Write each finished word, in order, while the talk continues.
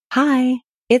Hi,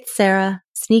 it's Sarah,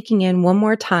 sneaking in one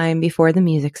more time before the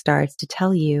music starts to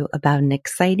tell you about an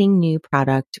exciting new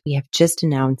product we have just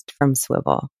announced from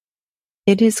Swivel.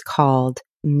 It is called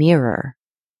Mirror,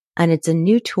 and it's a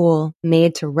new tool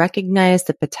made to recognize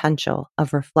the potential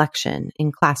of reflection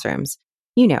in classrooms.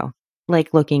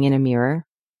 Like looking in a mirror.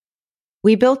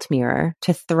 We built Mirror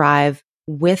to thrive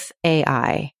with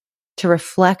AI, to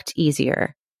reflect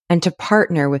easier, and to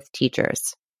partner with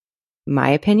teachers.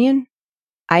 My opinion?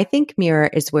 I think Mirror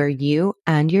is where you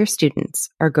and your students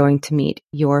are going to meet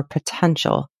your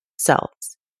potential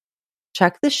selves.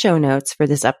 Check the show notes for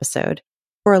this episode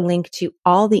for a link to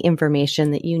all the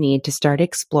information that you need to start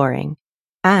exploring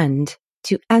and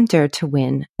to enter to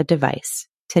win a device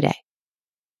today.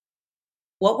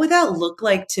 What would that look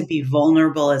like to be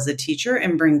vulnerable as a teacher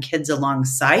and bring kids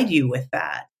alongside you with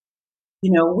that?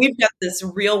 We've got this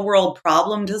real world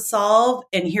problem to solve,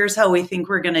 and here's how we think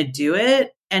we're going to do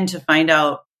it. And to find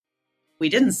out we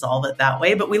didn't solve it that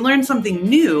way, but we learned something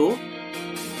new.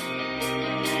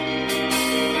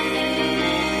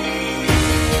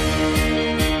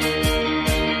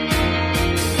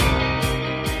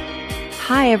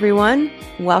 Hi, everyone.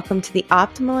 Welcome to The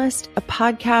Optimalist, a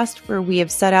podcast where we have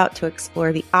set out to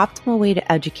explore the optimal way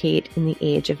to educate in the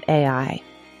age of AI.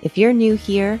 If you're new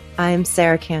here, I'm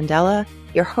Sarah Candela,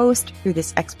 your host through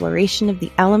this exploration of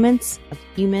the elements of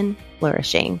human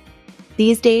flourishing.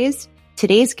 These days,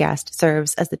 today's guest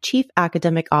serves as the Chief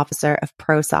Academic Officer of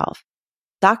ProSolve.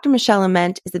 Dr. Michelle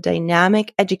Ament is a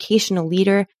dynamic educational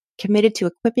leader committed to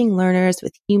equipping learners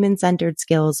with human-centered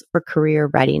skills for career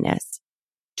readiness.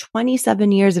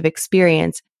 27 years of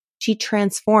experience, she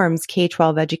transforms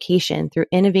K-12 education through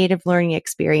innovative learning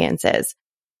experiences,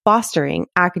 fostering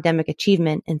academic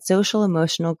achievement and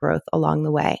social-emotional growth along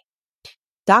the way.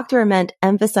 Dr. Ament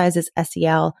emphasizes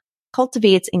SEL,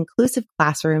 cultivates inclusive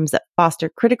classrooms that foster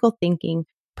critical thinking,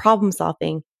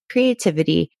 problem-solving,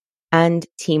 creativity, and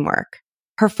teamwork.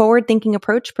 Her forward-thinking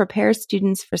approach prepares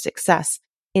students for success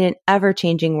in an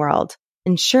ever-changing world,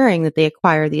 ensuring that they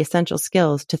acquire the essential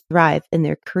skills to thrive in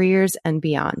their careers and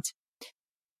beyond.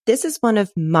 This is one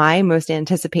of my most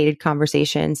anticipated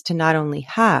conversations to not only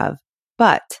have,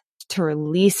 but to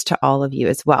release to all of you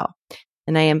as well.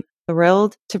 And I am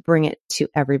thrilled to bring it to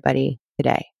everybody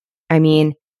today. I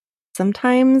mean,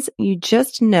 sometimes you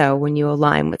just know when you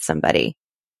align with somebody.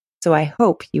 So I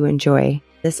hope you enjoy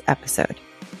this episode.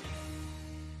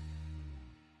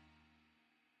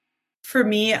 For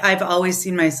me, I've always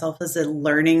seen myself as a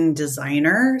learning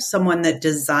designer, someone that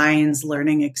designs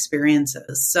learning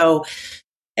experiences.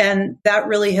 And that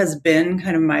really has been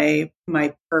kind of my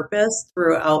purpose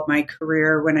throughout my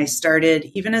career. When I started,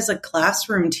 even as a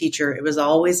classroom teacher, it was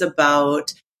always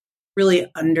about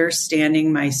really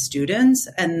understanding my students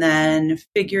and then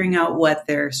figuring out what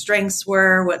their strengths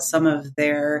were, what some of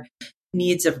their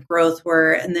needs of growth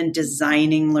were, and then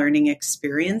designing learning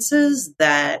experiences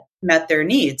that met their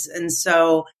needs. And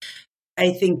so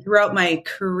I think throughout my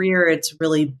career, it's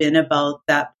really been about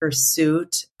that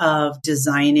pursuit of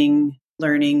designing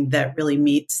learning that really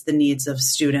meets the needs of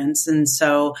students. And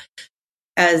so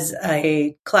as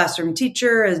a classroom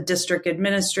teacher, as district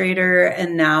administrator,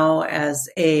 and now as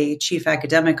a chief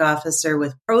academic officer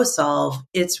with ProSolve,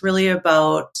 it's really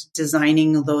about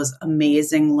designing those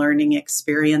amazing learning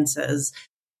experiences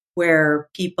where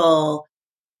people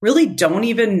really don't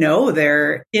even know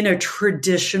they're in a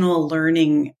traditional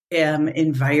learning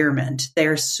environment.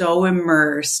 They're so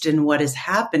immersed in what is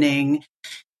happening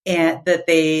and that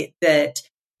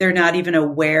they're not even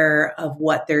aware of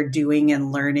what they're doing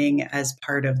and learning as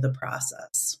part of the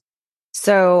process.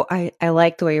 So I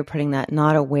like the way you're putting that,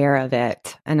 not aware of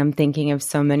it. And I'm thinking of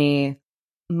so many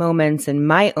moments in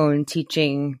my own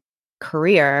teaching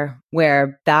career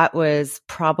where that was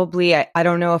probably, I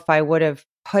don't know if I would have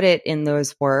put it in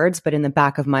those words, but in the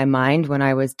back of my mind when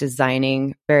I was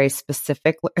designing very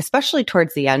specific, especially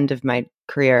towards the end of my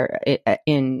career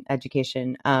in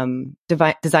education,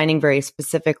 designing very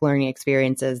specific learning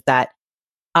experiences that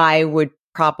I would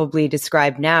probably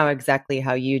describe now exactly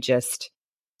how you just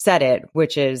said it,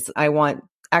 which is I want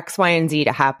X, Y, and Z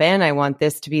to happen. I want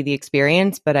this to be the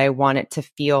experience, but I want it to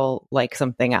feel like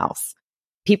something else.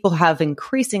 People have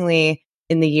increasingly,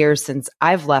 in the years since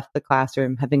I've left the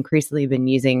classroom, have increasingly been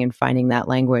using and finding that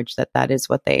language that is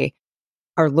what they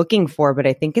are looking for. But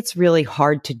I think it's really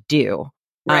hard to do.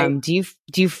 Right. Do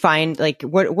you find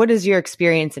what is your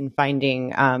experience in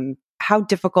finding how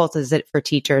difficult is it for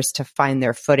teachers to find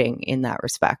their footing in that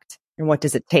respect? And what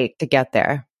does it take to get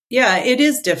there? Yeah, it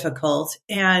is difficult.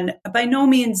 And by no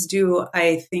means do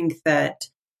I think that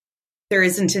there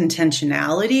isn't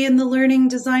intentionality in the learning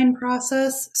design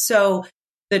process. So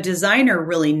the designer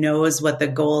really knows what the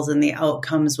goals and the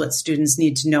outcomes, what students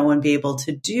need to know and be able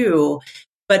to do.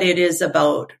 But it is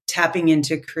about tapping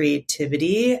into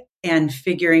creativity and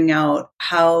figuring out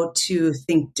how to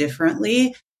think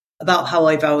differently about how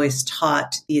I've always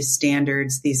taught these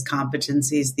standards, these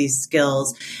competencies, these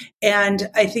skills. And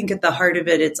I think at the heart of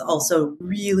it, it's also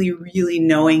really, really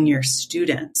knowing your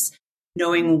students,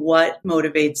 knowing what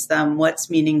motivates them, what's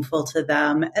meaningful to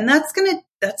them. And that's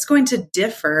going to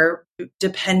differ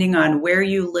depending on where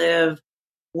you live,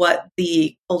 what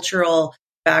the cultural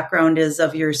background is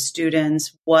of your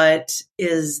students, what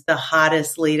is the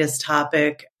hottest, latest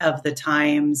topic of the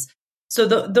times. So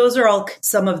those are all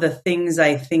some of the things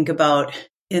I think about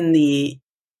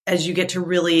as you get to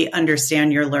really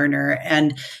understand your learner.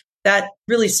 And that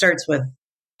really starts with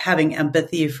having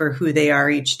empathy for who they are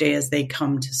each day as they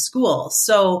come to school.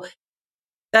 So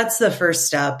that's the first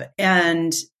step.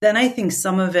 And then I think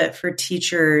some of it for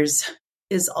teachers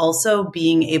is also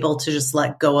being able to just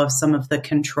let go of some of the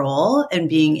control and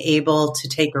being able to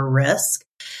take a risk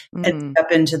and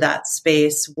step into that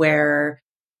space where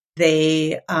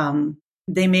they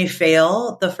may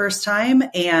fail the first time,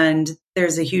 and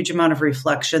there's a huge amount of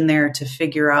reflection there to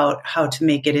figure out how to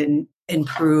make it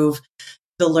improve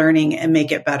the learning and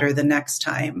make it better the next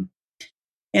time.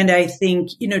 And I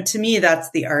think, to me, that's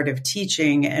the art of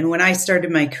teaching. And when I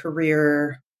started my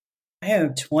career,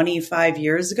 25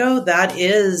 years ago, that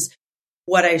is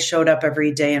what I showed up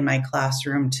every day in my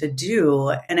classroom to do.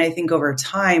 And I think over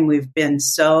time, we've been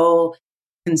so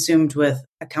consumed with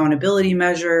accountability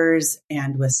measures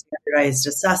and with standardized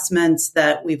assessments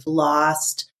that we've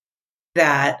lost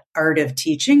that art of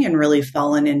teaching and really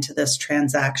fallen into this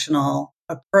transactional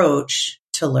approach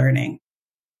to learning.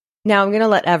 Now, I'm going to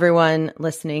let everyone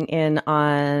listening in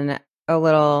on a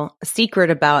little secret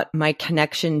about my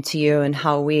connection to you and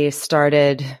how we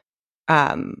started,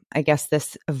 I guess,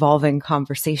 this evolving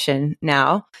conversation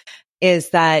now, is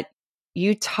that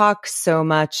you talk so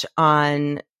much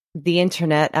on the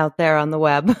internet out there on the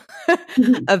web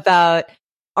about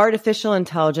artificial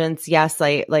intelligence. Yes,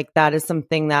 that is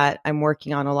something that I'm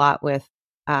working on a lot with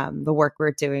the work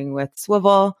we're doing with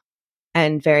Swivel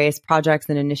and various projects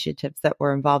and initiatives that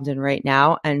we're involved in right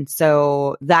now. And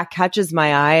so that catches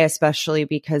my eye, especially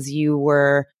because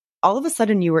all of a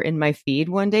sudden you were in my feed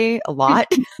one day a lot.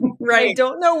 Right. I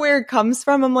don't know where it comes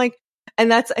from. I'm like,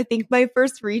 and I think my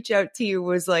first reach out to you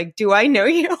was like, do I know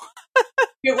you?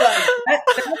 It was.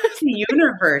 That's the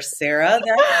universe, Sarah.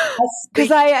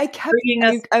 Because I kept bringing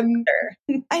us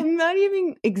I'm not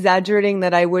even exaggerating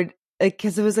that I would,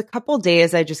 because it was a couple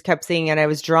days I just kept seeing it. I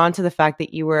was drawn to the fact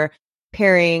that you were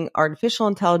pairing artificial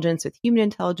intelligence with human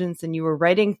intelligence and you were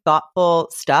writing thoughtful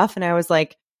stuff. And I was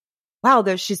like, wow,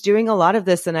 she's doing a lot of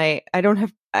this. And I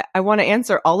want to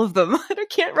answer all of them. I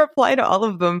can't reply to all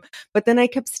of them. But then I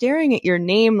kept staring at your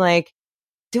name like,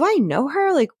 do I know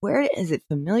her? Like, where is it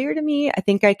familiar to me? I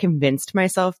think I convinced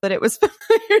myself that it was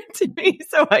familiar to me.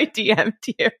 So I DM'd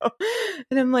you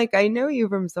and I'm like, I know you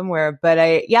from somewhere, but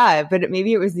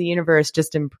maybe it was the universe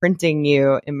just imprinting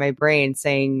you in my brain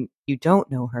saying you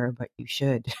don't know her, but you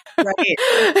should.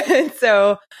 Right.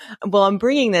 So, I'm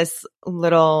bringing this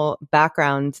little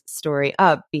background story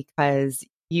up because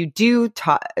you do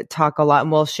talk a lot,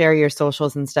 and we'll share your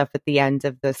socials and stuff at the end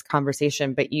of this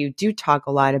conversation, but you do talk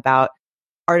a lot about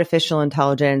artificial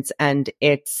intelligence and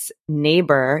its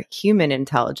neighbor, human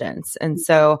intelligence. And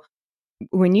so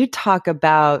when you talk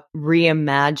about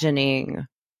reimagining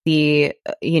the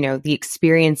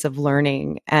experience of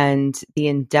learning and the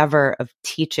endeavor of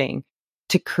teaching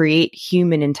to create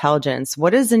human intelligence,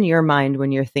 what is in your mind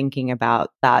when you're thinking about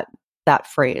that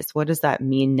phrase? What does that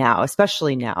mean now,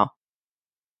 especially now?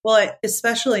 Well,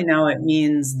 especially now, it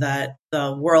means that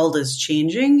the world is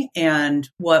changing and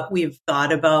what we've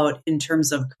thought about in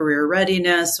terms of career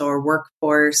readiness or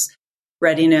workforce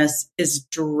readiness is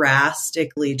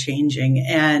drastically changing.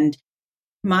 And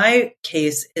my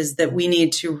case is that we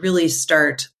need to really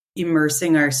start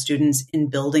immersing our students in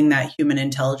building that human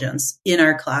intelligence in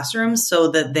our classrooms so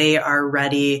that they are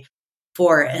ready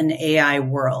for an AI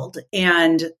world.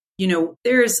 And,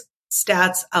 there's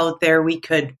stats out there we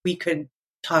could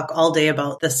talk all day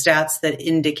about the stats that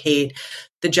indicate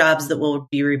the jobs that will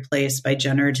be replaced by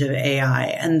generative AI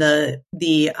and the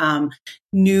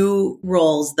new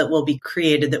roles that will be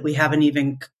created that we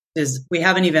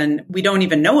don't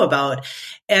even know about.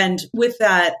 And with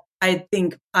that, I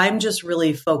think I'm just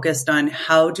really focused on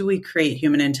how do we create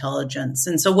human intelligence?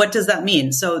 And so what does that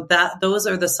mean? So those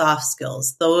are the soft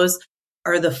skills. Those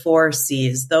are the 4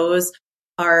 C's. Those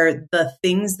are the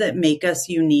things that make us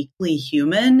uniquely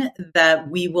human that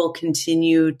we will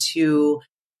continue to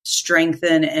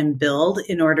strengthen and build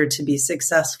in order to be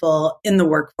successful in the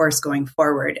workforce going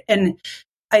forward. And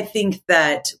I think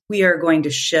that we are going to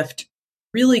shift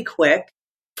really quick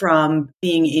from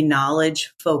being a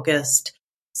knowledge focused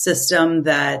system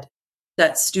that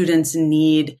students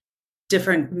need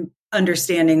different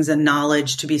understandings and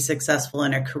knowledge to be successful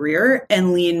in a career,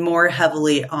 and lean more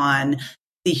heavily on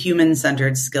the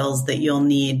human-centered skills that you'll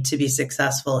need to be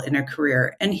successful in a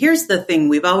career. And here's the thing,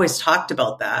 we've always talked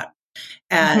about that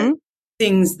as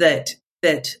things that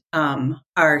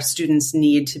our students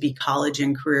need to be college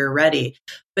and career ready.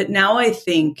 But now I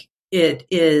think it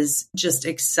is just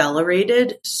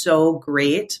accelerated so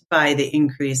great by the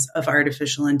increase of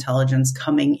artificial intelligence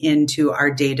coming into our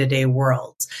day-to-day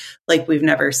worlds like we've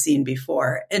never seen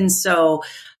before. And so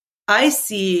I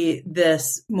see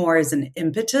this more as an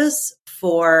impetus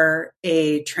for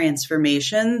a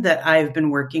transformation that I've been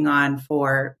working on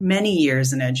for many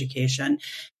years in education.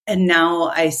 And now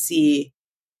I see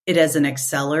it as an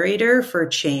accelerator for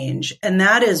change. And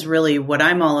that is really what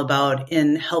I'm all about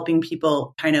in helping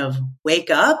people kind of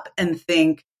wake up and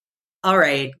think, all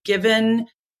right, given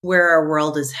where our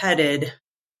world is headed,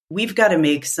 we've got to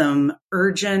make some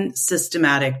urgent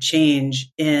systematic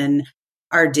change in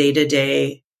our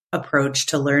day-to-day approach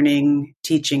to learning,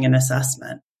 teaching, and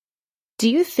assessment. Do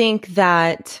you think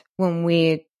that when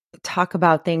we talk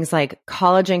about things like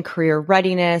college and career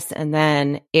readiness, and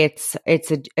then it's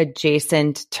an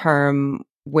adjacent term,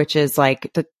 which is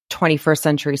like the 21st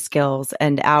century skills,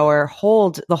 and the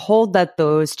hold that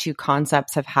those two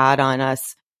concepts have had on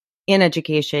us in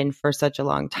education for such a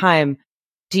long time,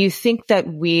 do you think that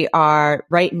we are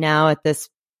right now at this,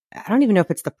 I don't even know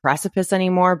if it's the precipice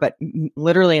anymore, but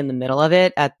literally in the middle of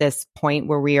it, at this point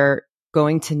where we are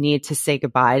going to need to say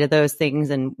goodbye to those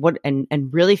things and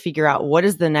really figure out what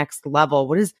is the next level?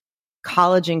 What does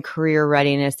college and career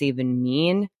readiness even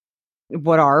mean?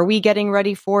 What are we getting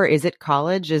ready for? Is it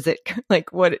college? Is it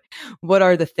like, what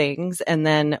are the things? And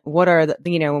then what are the,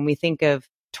 when we think of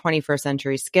 21st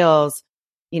century skills,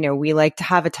 we like to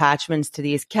have attachments to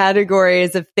these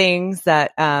categories of things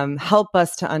that help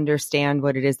us to understand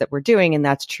what it is that we're doing. And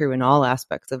that's true in all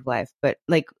aspects of life. But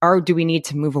do we need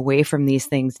to move away from these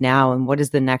things now? And what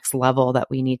is the next level that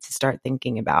we need to start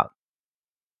thinking about?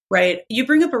 Right. You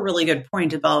bring up a really good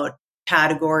point about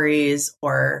categories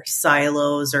or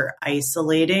silos or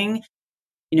isolating.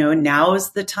 Now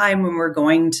is the time when we're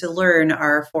going to learn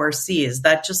our 4 C's.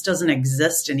 That just doesn't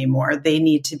exist anymore. They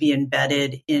need to be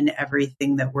embedded in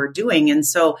everything that we're doing. And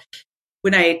so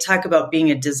when I talk about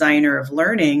being a designer of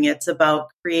learning, it's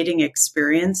about creating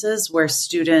experiences where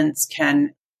students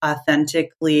can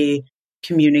authentically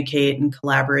communicate and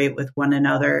collaborate with one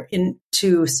another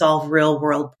to solve real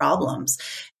world problems.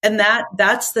 And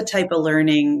that's the type of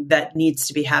learning that needs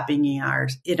to be happening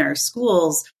in our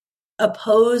schools,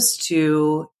 opposed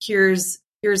to here's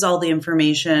all the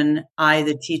information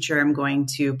the teacher, am going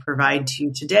to provide to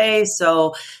you today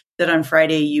so that on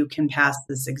Friday you can pass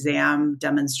this exam,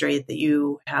 demonstrate that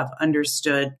you have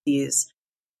understood these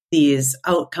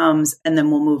outcomes, and then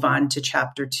we'll move on to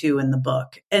chapter 2 in the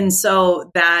book. And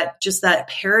so that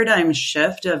paradigm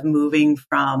shift of moving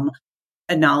from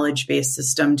a knowledge-based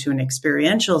system to an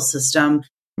experiential system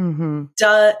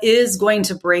is going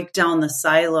to break down the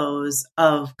silos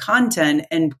of content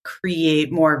and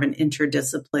create more of an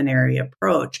interdisciplinary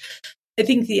approach. I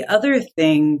think the other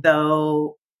thing,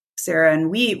 though, Sarah, and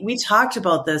we talked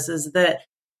about this, is that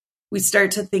we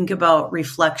start to think about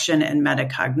reflection and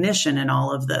metacognition in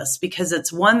all of this, because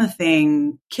it's one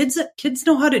thing, kids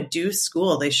know how to do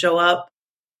school. They show up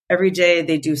every day,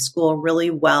 they do school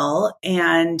really well,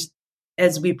 and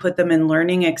as we put them in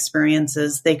learning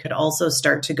experiences, they could also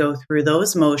start to go through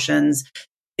those motions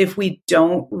if we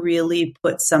don't really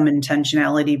put some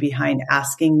intentionality behind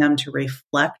asking them to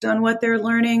reflect on what they're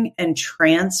learning and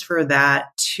transfer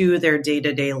that to their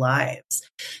day-to-day lives.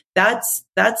 That's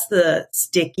the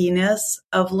stickiness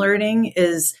of learning,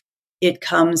 is it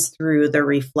comes through the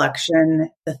reflection,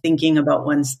 the thinking about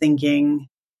one's thinking,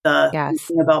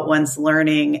 thinking about one's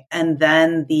learning, and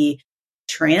then the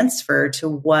transfer to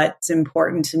what's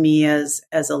important to me as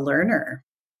a learner.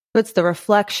 It's the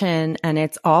reflection, and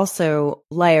it's also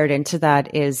layered into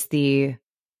that is the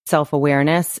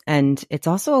self-awareness, and it's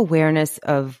also awareness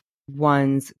of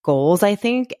one's goals, I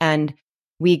think. And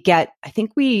I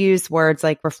think we use words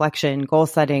like reflection, goal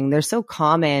setting. They're so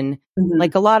common,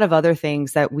 like a lot of other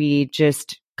things that we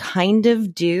just kind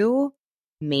of do,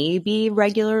 maybe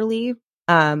regularly.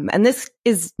 And this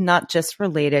is not just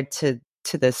related to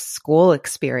the school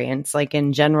experience. Like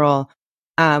in general,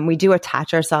 we do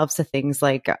attach ourselves to things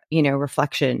like,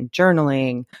 reflection,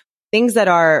 journaling, things that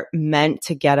are meant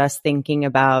to get us thinking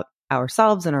about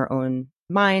ourselves and our own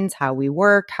minds, how we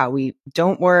work, how we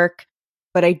don't work.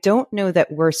 But I don't know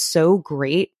that we're so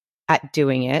great at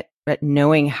doing it, at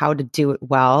knowing how to do it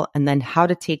well, and then how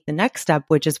to take the next step,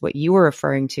 which is what you were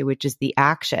referring to, which is the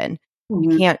action.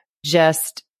 You can't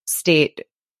just state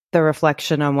the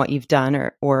reflection on what you've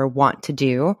done or want to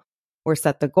do or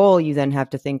set the goal. You then have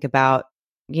to think about,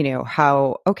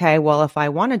 how, okay, well, if I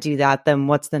want to do that, then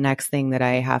what's the next thing that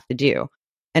I have to do?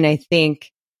 And I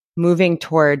think moving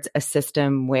towards a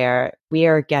system where we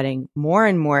are getting more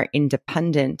and more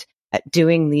independent at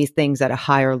doing these things at a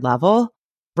higher level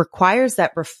requires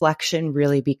that reflection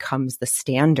really becomes the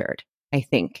standard, I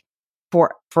think,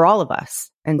 for all of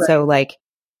us. And Right. so like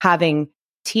having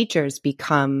teachers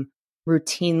become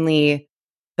routinely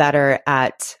better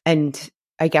at, and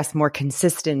I guess more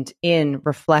consistent in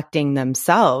reflecting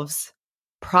themselves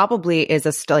probably is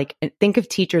think of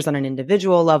teachers on an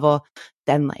individual level,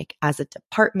 then like as a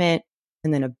department,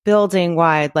 and then a building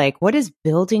wide, like what is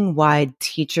building wide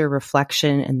teacher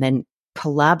reflection and then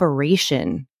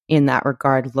collaboration in that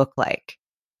regard look like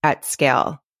at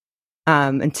scale?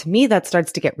 And to me, that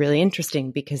starts to get really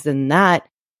interesting because then that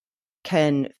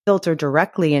can filter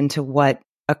directly into what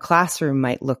a classroom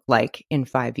might look like in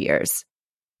 5 years,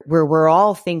 where we're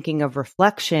all thinking of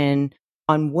reflection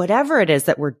on whatever it is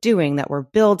that we're doing, that we're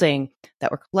building,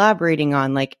 that we're collaborating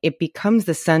on. Like it becomes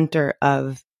the center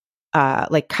of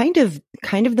kind of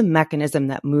the mechanism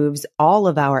that moves all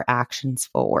of our actions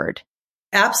forward.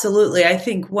 Absolutely. I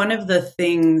think one of the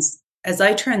things, as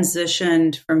I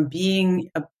transitioned from being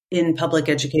in public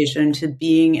education to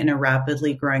being in a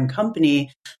rapidly growing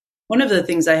company, one of the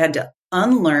things I had to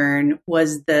unlearn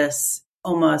was this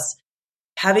almost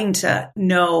having to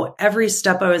know every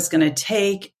step I was going to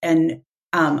take and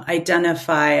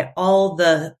identify all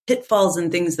the pitfalls and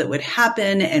things that would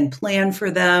happen and plan for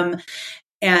them.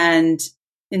 And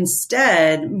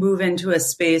instead move into a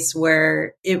space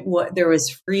where there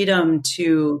was freedom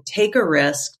to take a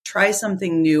risk, try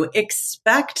something new,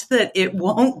 expect that it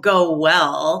won't go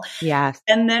well, yes,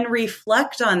 and then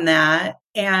reflect on that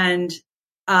and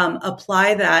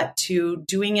apply that to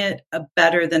doing it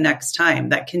better the next time,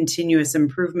 that continuous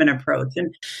improvement approach.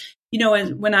 And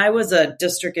when I was a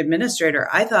district administrator,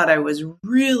 I thought I was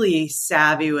really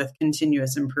savvy with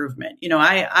continuous improvement.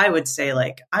 I would say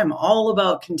like, I'm all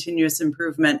about continuous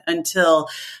improvement until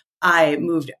I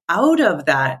moved out of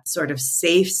that sort of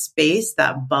safe space,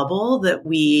 that bubble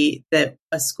that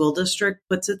a school district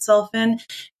puts itself in,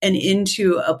 and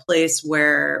into a place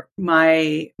where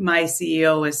my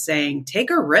CEO was saying, take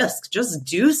a risk, just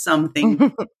do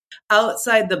something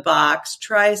outside the box,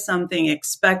 try something,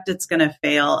 expect it's going to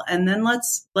fail, and then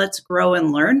let's grow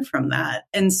and learn from that.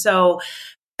 And so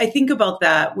I think about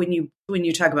that when you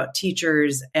talk about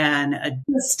teachers and a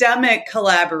systemic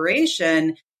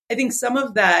collaboration. I think some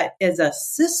of that as a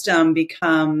system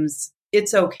becomes,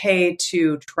 it's okay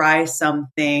to try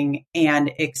something and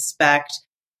expect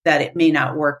that it may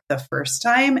not work the first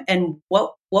time. And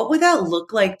what would that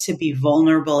look like to be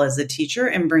vulnerable as a teacher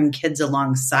and bring kids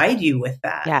alongside you with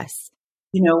that? yes.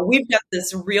 We've got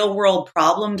this real world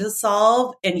problem to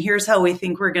solve, and here's how we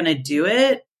think we're going to do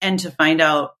it. And to find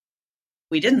out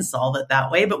we didn't solve it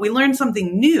that way, but we learned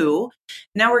something new.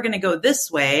 Now we're going to go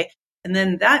this way. And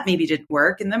then that maybe didn't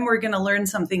work. And then we're going to learn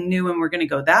something new and we're going to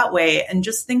go that way. And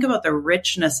just think about the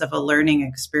richness of a learning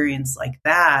experience like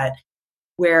that,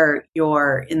 where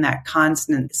you're in that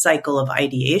constant cycle of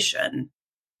ideation.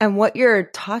 And what you're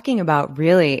talking about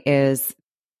really is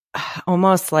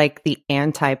almost like the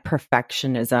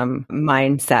anti-perfectionism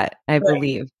mindset, I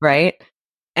believe, right?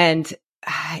 And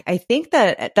I think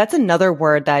that that's another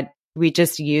word that we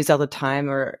just use all the time,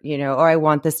 or I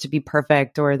want this to be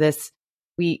perfect, or this.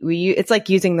 It's like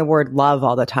using the word love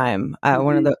all the time.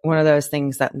 One of those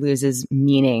things that loses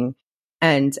meaning.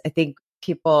 And I think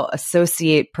people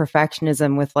associate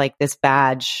perfectionism with like this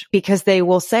badge because they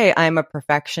will say, I'm a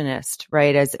perfectionist,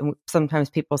 right? As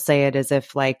sometimes people say it as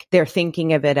if like they're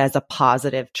thinking of it as a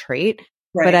positive trait.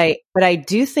 Right. But I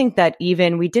do think that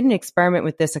even we did an experiment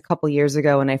with this a couple years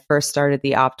ago when I first started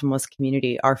the Optimalist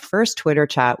community. Our first Twitter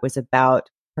chat was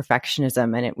about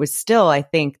perfectionism, and it was still, I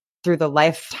think, through the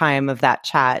lifetime of that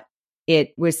chat,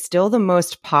 it was still the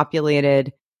most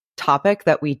populated topic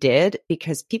that we did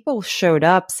because people showed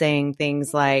up saying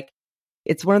things like,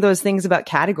 it's one of those things about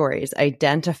categories. I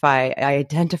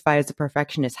identify as a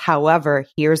perfectionist. However,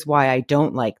 here's why I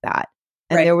don't like that.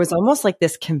 And there was almost like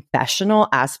this confessional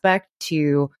aspect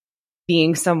to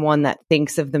being someone that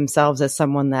thinks of themselves as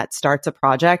someone that starts a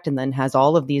project and then has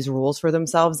all of these rules for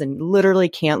themselves and literally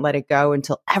can't let it go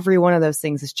until every one of those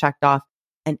things is checked off.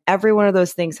 And every one of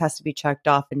those things has to be checked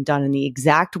off and done in the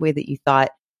exact way that you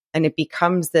thought And it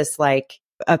becomes this like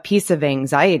a piece of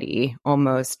anxiety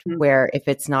almost, where if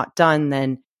it's not done,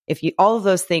 then if you, all of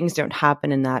those things don't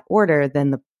happen in that order,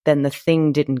 then the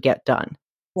thing didn't get done.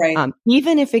 Right.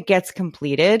 Even if it gets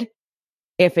completed,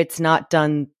 if it's not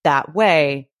done that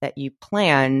way that you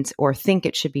planned or think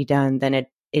it should be done, then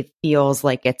it feels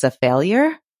like it's a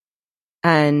failure.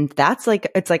 And that's like,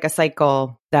 it's like a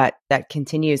cycle that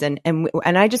continues. And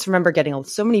I just remember getting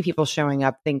so many people showing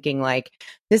up thinking like,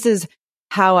 this is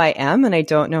how I am and I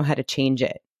don't know how to change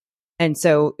it. And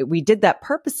so we did that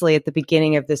purposely at the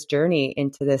beginning of this journey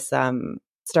into this,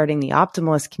 starting the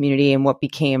optimalist community and what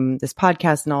became this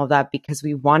podcast and all of that, because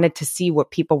we wanted to see what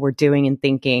people were doing and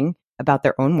thinking about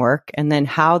their own work. And then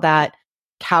how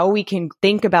we can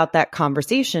think about that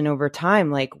conversation over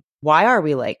time. Like, why are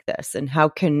we like this? And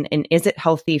and is it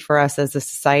healthy for us as a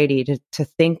society to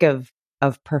think of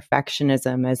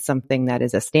perfectionism as something that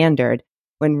is a standard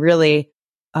when really,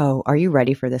 oh, are you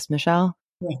ready for this, Michelle?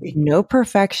 Right. No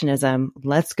perfectionism.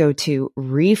 Let's go to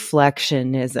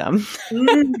reflectionism.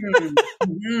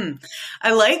 Mm-hmm.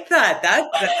 I like that.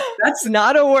 That's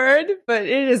not a word, but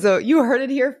it is you heard it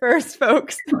here first,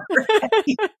 folks.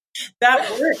 Right.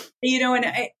 That word, and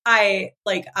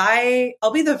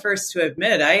I'll be the first to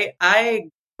admit, I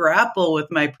grapple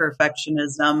with my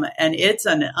perfectionism, and it's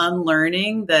an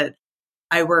unlearning that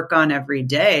I work on every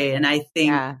day. And I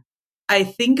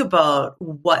think about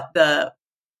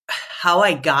how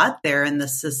I got there and the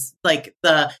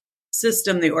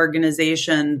system, the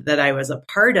organization that I was a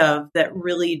part of that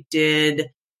really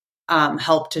did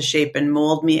help to shape and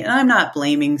mold me. And I'm not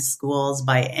blaming schools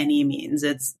by any means.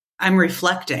 I'm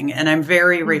reflecting, and I'm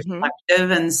very reflective.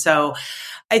 And so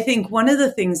I think one of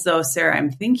the things though, Sarah,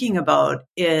 I'm thinking about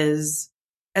is,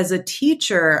 as a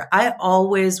teacher, I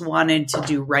always wanted to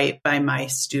do right by my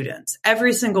students,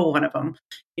 every single one of them.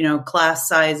 Class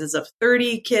sizes of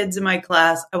 30 kids in my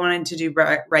class, I wanted to do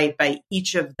right by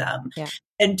each of them. Yeah.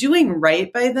 And doing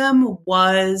right by them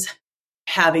was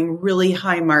having really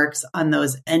high marks on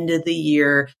those end of the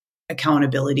year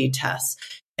accountability tests.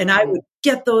 And I would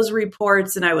get those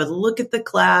reports, and I would look at the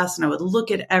class, and I would look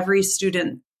at every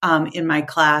student in my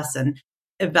class and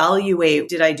evaluate,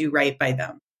 did I do right by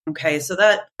them? Okay. So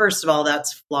that, first of all,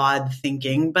 that's flawed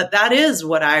thinking, but that is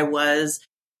what I was,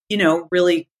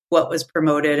 really what was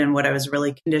promoted and what I was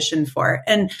really conditioned for.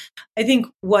 And I think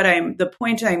the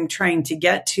point I'm trying to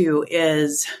get to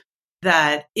is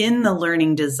that in the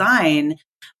learning design,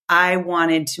 I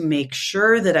wanted to make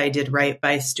sure that I did right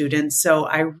by students. So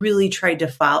I really tried to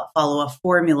follow a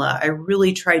formula. I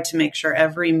really tried to make sure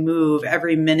every move,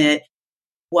 every minute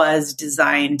was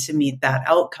designed to meet that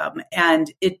outcome. And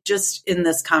it just, in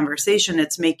this conversation,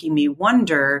 it's making me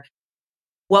wonder,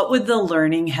 what would the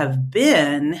learning have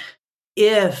been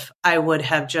if I would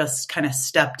have just kind of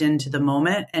stepped into the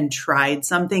moment and tried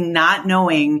something, not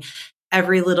knowing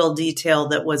every little detail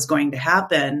that was going to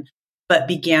happen, but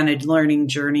began a learning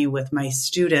journey with my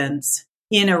students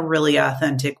in a really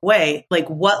authentic way? Like,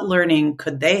 what learning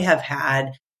could they have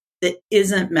had that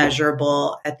isn't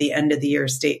measurable at the end of the year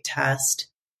state test?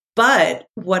 But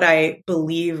what I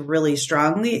believe really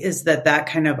strongly is that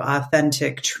kind of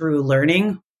authentic, true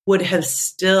learning would have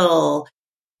still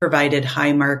provided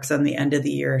high marks on the end of the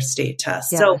year state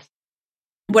test. Yes. So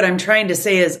what I'm trying to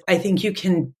say is, I think you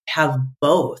can have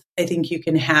both. I think you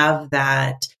can have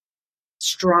that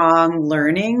strong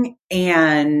learning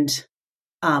and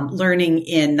learning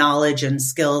in knowledge and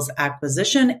skills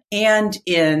acquisition, and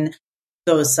in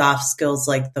those soft skills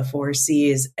like the 4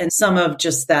 C's, and some of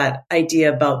just that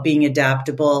idea about being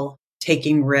adaptable,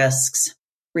 taking risks,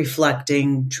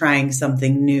 reflecting, trying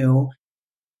something new.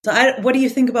 So what do you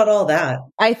think about all that?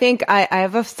 I think I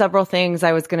have several things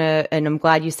I was going to, and I'm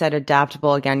glad you said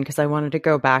adaptable again, because I wanted to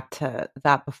go back to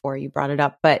that before you brought it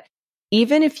up. But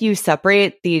even if you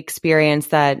separate the experience,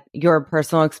 that your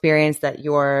personal experience that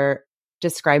you're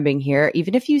describing here,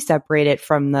 even if you separate it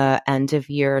from the end of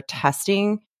year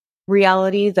testing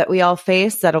reality that we all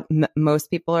face, that most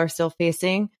people are still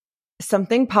facing,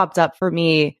 something popped up for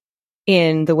me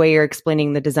in the way you're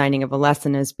explaining the designing of a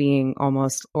lesson as being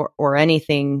almost, or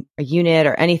anything, a unit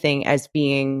or anything, as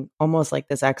being almost like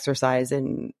this exercise.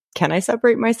 And can I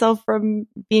separate myself from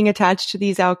being attached to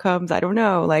these outcomes? I don't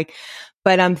know.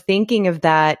 But I'm thinking of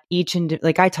that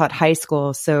I taught high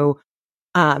school. So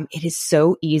it is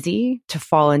so easy to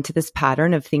fall into this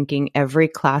pattern of thinking every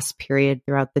class period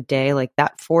throughout the day, like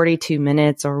that 42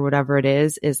 minutes or whatever it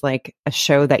is like a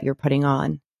show that you're putting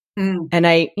on.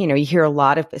 And you hear a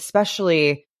lot of,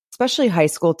 especially high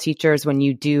school teachers, when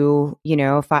you do,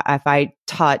 if I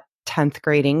taught 10th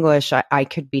grade English, I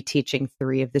could be teaching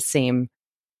 3 of the same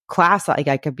class. Like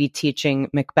I could be teaching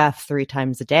Macbeth 3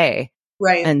 times a day.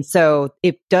 Right. And so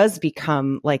it does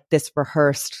become like this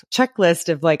rehearsed checklist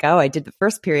of like, oh, I did the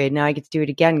first period. Now I get to do it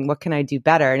again. What can I do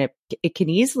better? And it can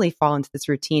easily fall into this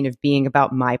routine of being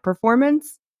about my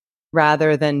performance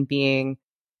rather than being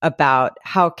about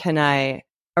how can I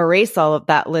erase all of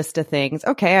that list of things.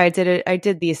 Okay, I did it. I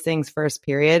did these things first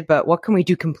period, but what can we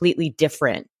do completely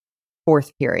different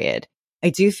fourth period?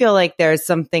 I do feel like there's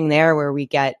something there where we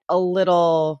get a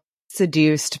little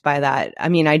seduced by that. I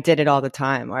mean, I did it all the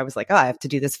time. I was like, oh, I have to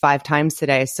do this 5 times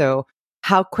today. So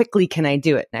how quickly can I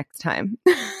do it next time?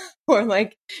 Or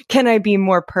like, can I be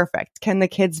more perfect? Can the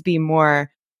kids be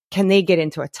more, can they get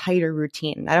into a tighter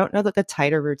routine? I don't know that the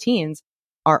tighter routines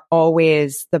are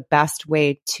always the best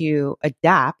way to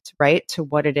adapt, right? To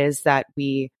what it is that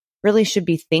we really should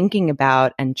be thinking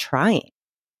about and trying.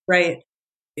 Right.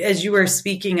 As you were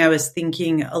speaking, I was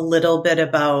thinking a little bit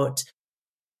about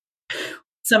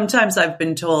sometimes I've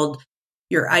been told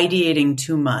you're ideating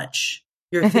too much.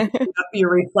 You're you're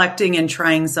reflecting and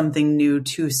trying something new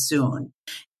too soon.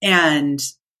 And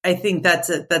I think that's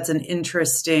an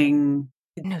interesting,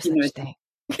 No such thing.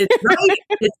 It's right.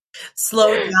 It's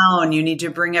slow down. You need to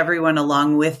bring everyone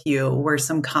along with you were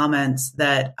some comments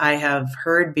that I have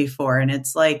heard before. And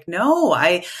it's like, no,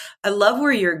 I love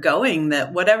where you're going,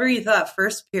 that whatever you thought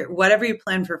first period, whatever you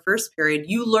planned for first period,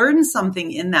 you learn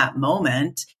something in that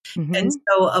moment. Mm-hmm. And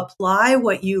so apply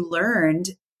what you learned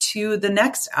to the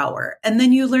next hour. And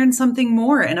then you learn something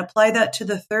more and apply that to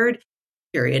the third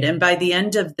period. And by the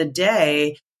end of the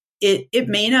day, it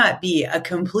may not be a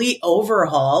complete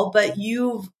overhaul, but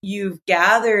you've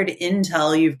gathered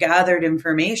intel, you've gathered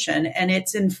information, and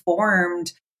it's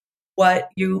informed what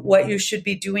you should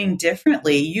be doing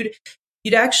differently.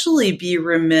 You'd actually be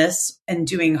remiss and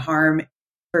doing harm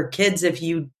for kids if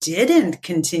you didn't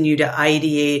continue to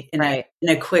ideate in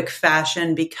a quick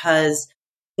fashion, because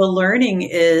the learning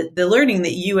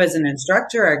that you as an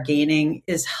instructor are gaining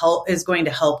is going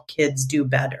to help kids do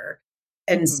better.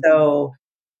 And so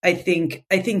I think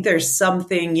there's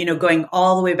something, going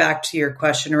all the way back to your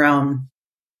question around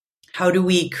how do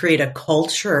we create a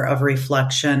culture of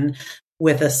reflection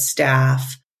with a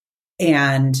staff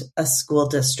and a school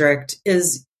district,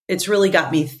 it's really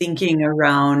got me thinking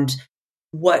around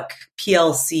what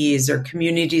PLCs or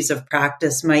communities of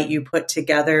practice might you put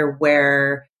together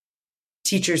where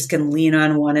teachers can lean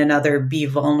on one another, be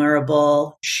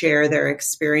vulnerable, share their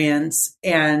experience,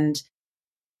 and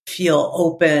feel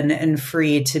open and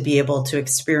free to be able to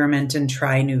experiment and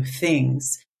try new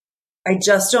things. I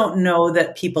just don't know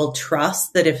that people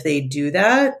trust that if they do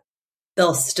that,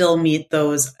 they'll still meet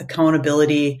those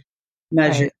accountability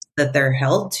measures that they're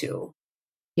held to.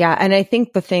 Yeah. And I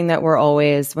think the thing that we're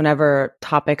always, whenever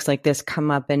topics like this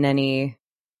come up in any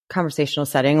conversational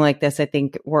setting like this, I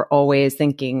think we're always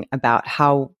thinking about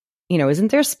how,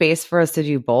 isn't there space for us to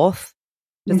do both?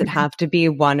 Does it have to be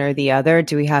one or the other?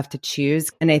 Do we have to choose?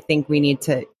 And I think we need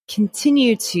to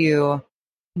continue to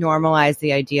normalize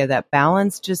the idea that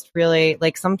balance just really,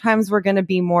 like, sometimes we're going to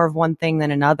be more of one thing than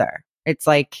another. It's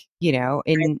like,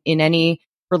 in any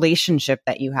relationship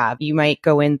that you have, you might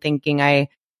go in thinking, I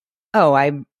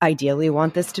ideally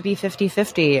want this to be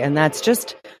 50-50. And that's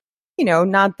just,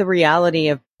 not the reality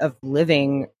of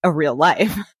living a real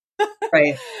life.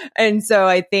 Right. And so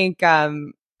I think,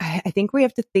 I think we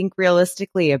have to think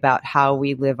realistically about how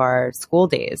we live our school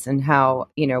days and how,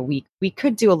 we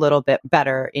could do a little bit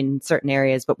better in certain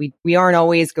areas, but we aren't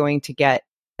always going to get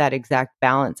that exact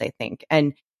balance, I think.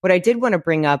 And what I did want to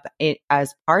bring up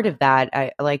as part of that,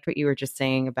 I liked what you were just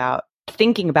saying about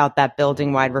thinking about that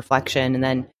building wide reflection. And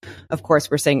then, of course,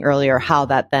 we're saying earlier how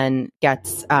that then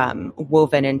gets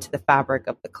woven into the fabric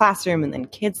of the classroom. And then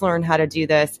kids learn how to do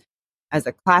this as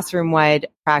a classroom wide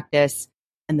practice.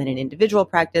 And then an individual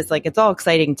practice, like, it's all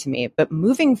exciting to me. But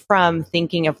moving from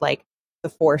thinking of like the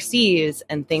 4 C's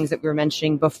and things that we were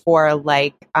mentioning before,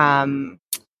 like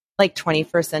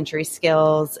 21st century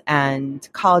skills and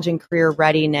college and career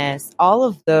readiness, all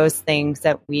of those things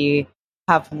that we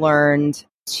have learned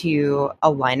to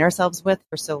align ourselves with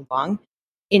for so long.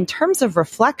 In terms of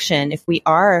reflection, if we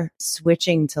are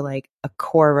switching to like a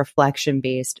core reflection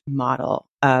based model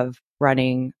of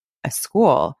running a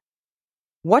school,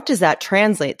 what does that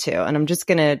translate to? And I'm just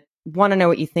going to want to know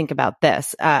what you think about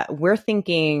this. We're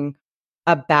thinking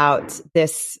about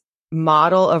this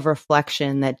model of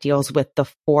reflection that deals with the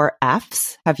 4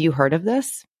 F's. Have you heard of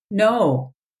this?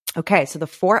 No. Okay. So the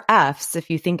 4 F's, if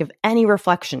you think of any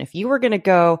reflection, if you were going to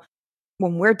go,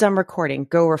 when we're done recording,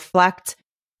 go reflect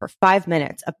for 5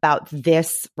 minutes about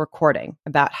this recording,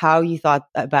 about how you thought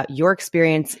about your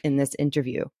experience in this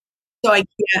interview. So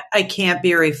I can't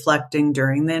be reflecting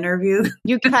during the interview.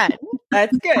 You can.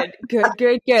 That's good.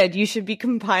 Good. You should be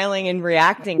compiling and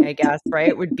reacting, I guess,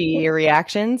 right? Would be your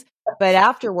reactions. But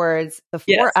afterwards, the four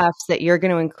Yes. F's that you're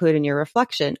going to include in your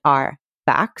reflection are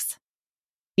facts,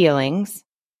 feelings,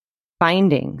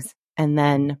 findings, and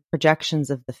then projections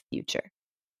of the future.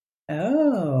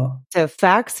 Oh. So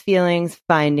facts, feelings,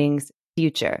 findings,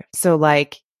 future. So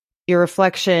like your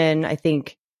reflection, I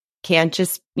think can't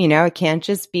just, it can't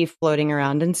just be floating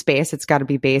around in space. It's got to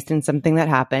be based in something that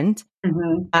happened.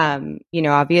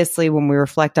 Obviously when we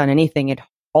reflect on anything, it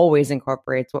always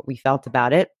incorporates what we felt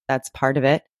about it. That's part of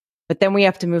it. But then we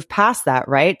have to move past that,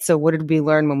 right? So what did we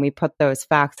learn when we put those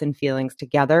facts and feelings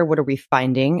together? What are we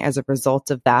finding as a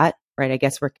result of that, right? I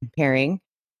guess we're comparing.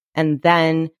 And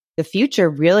then the future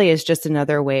really is just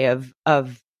another way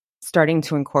of starting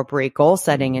to incorporate goal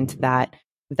setting into that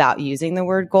without using the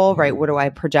word goal, right? What do I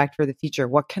project for the future?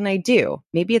 What can I do?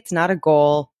 Maybe it's not a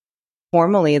goal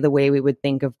formally the way we would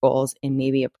think of goals in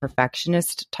maybe a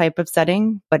perfectionist type of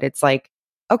setting, but it's like,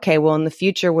 okay, well, in the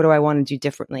future, what do I want to do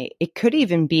differently? It could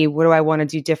even be, what do I want to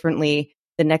do differently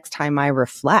the next time I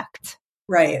reflect?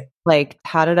 Right. Like,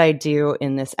 how did I do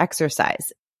in this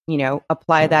exercise?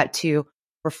 Apply that to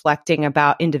reflecting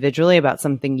about individually about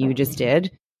something you just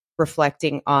did,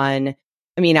 reflecting on,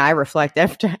 I reflect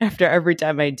after every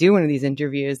time I do one of these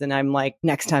interviews, and I'm like,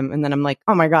 next time, and then I'm like,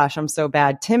 oh my gosh, I'm so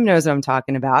bad. Tim knows what I'm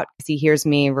talking about because he hears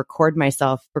me record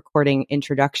myself recording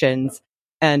introductions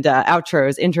and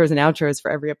intros and outros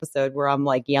for every episode where I'm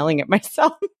like yelling at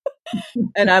myself.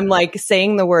 And I'm like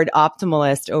saying the word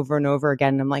optimalist over and over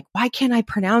again. And I'm like, why can't I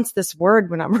pronounce this word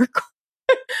when I'm recording?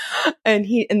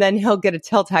 And then he'll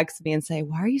text me and say,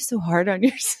 why are you so hard on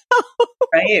yourself?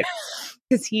 Right.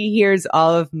 Because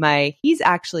he's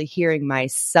actually hearing my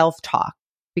self-talk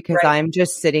because Right. I'm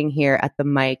just sitting here at the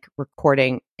mic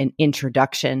recording an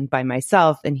introduction by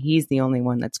myself, and he's the only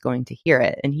one that's going to hear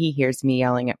it. And he hears me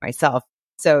yelling at myself.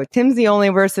 So Tim's the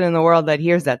only person in the world that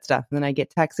hears that stuff. And then I get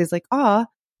texts. He's like,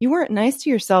 you weren't nice to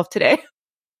yourself today.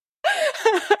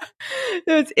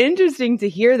 So it's interesting to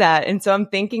hear that. And so I'm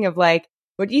thinking of like,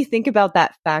 what do you think about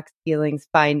that facts, feelings,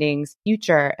 findings,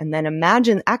 future? And then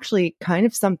imagine actually kind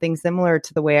of something similar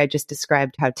to the way I just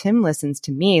described how Tim listens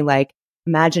to me. Like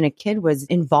imagine a kid was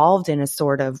involved in a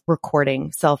sort of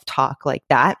recording self-talk like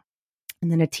that.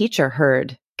 And then a teacher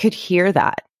could hear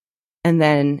that. And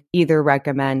then either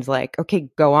recommend like, okay,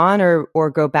 go on or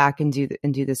go back and do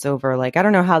this over. Like, I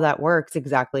don't know how that works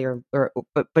exactly,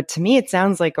 but to me, it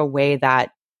sounds like a way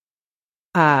that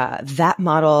that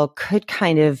model could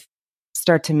kind of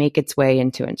start to make its way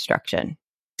into instruction.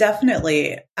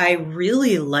 Definitely. I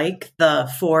really like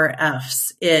the 4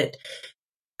 Fs.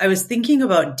 I was thinking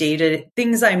about data,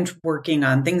 things I'm working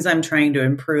on, things I'm trying to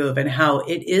improve, and how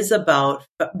it is about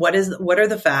what are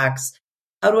the facts?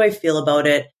 How do I feel about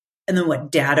it? And then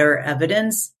what data or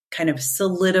evidence kind of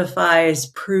solidifies,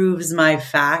 proves my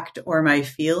fact or my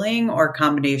feeling or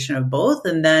combination of both.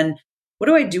 And then what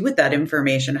do I do with that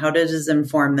information? How does it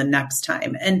inform the next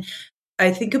time? And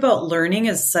I think about learning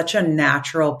as such a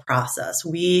natural process.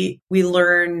 We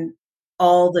learn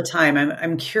all the time.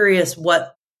 I'm curious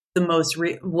what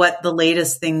the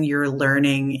latest thing you're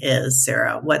learning is,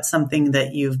 Sarah. What's something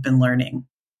that you've been learning?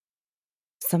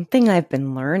 Something I've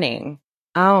been learning.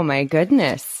 Oh my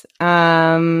goodness.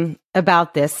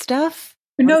 About this stuff?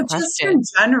 No, just in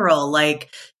general,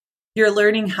 like you're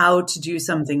learning how to do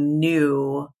something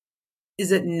new.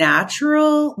 Is it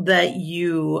natural that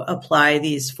you apply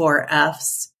these 4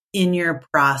 Fs in your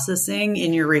processing,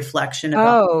 in your reflection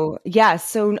about? Oh, yeah.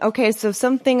 So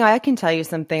something I can tell you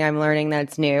something I'm learning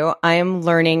that's new. I am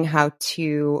learning how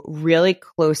to really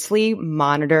closely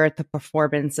monitor the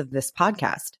performance of this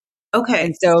podcast. Okay.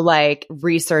 And so like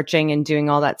researching and doing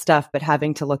all that stuff, but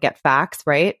having to look at facts,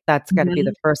 right? That's got to be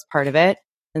the first part of it.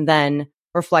 And then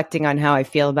reflecting on how I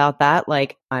feel about that.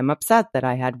 Like I'm upset that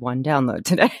I had 1 download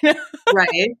today.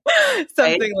 Right.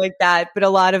 Something like that. But a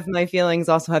lot of my feelings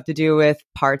also have to do with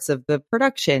parts of the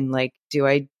production. Like, do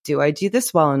I do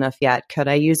this well enough yet? Could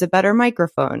I use a better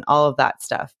microphone? All of that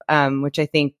stuff, which I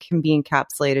think can be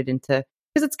encapsulated into,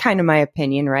 because it's kind of my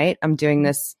opinion, right? I'm doing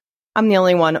this. I'm the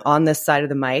only one on this side of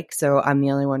the mic. So I'm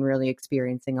the only one really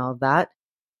experiencing all of that.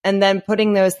 And then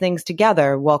putting those things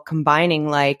together while combining,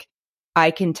 like,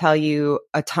 I can tell you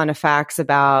a ton of facts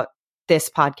about this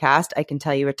podcast. I can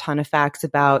tell you a ton of facts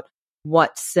about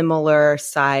what similar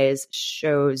size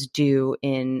shows do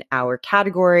in our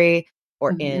category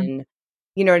or in,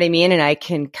 you know what I mean? And I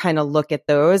can kind of look at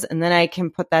those and then I can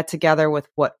put that together with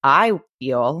what I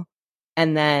feel.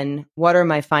 And then what are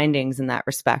my findings in that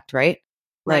respect, right?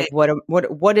 Like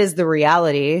what is the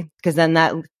reality? Because then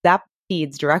that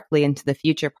feeds directly into the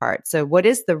future part. So what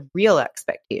is the real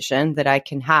expectation that I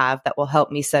can have that will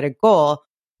help me set a goal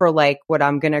for like what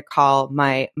I'm going to call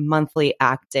my monthly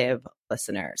active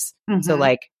listeners? So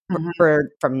like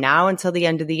for from now until the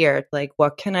end of the year, like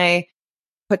what can I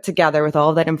put together with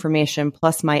all of that information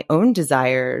plus my own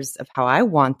desires of how I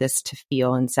want this to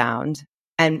feel and sound?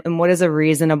 And what is a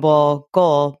reasonable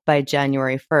goal by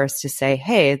January 1st to say,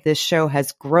 hey, this show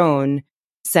has grown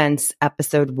since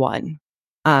episode 1,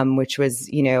 which was,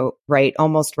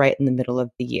 almost right in the middle of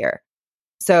the year.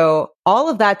 So all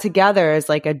of that together is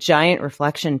like a giant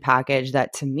reflection package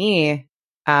that to me,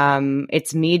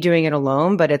 it's me doing it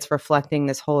alone, but it's reflecting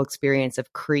this whole experience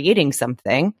of creating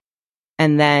something.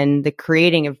 And then the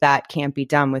creating of that can't be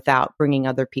done without bringing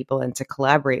other people in to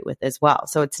collaborate with as well.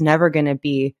 So it's never going to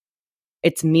be,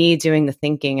 it's me doing the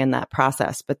thinking in that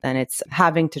process, but then it's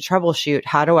having to troubleshoot,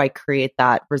 how do I create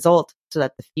that result so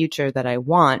that the future that I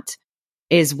want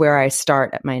is where I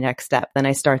start at my next step. Then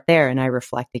I start there and I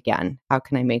reflect again. How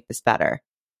can I make this better?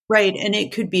 Right. And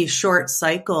it could be short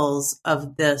cycles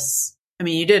of this. I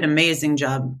mean, you did an amazing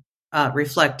job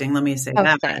reflecting, let me say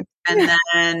that. Thanks. And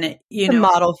then, the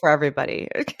model for everybody.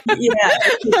 Yeah.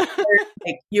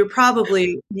 Like you're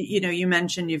probably, you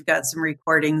mentioned you've got some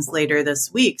recordings later this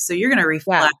week. So you're going to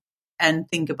reflect and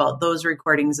think about those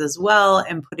recordings as well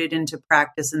and put it into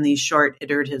practice in these short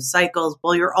iterative cycles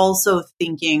while you're also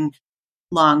thinking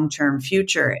long-term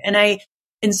future. And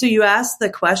so you asked the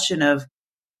question of,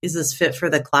 is this fit for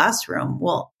the classroom?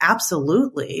 Well,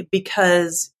 absolutely,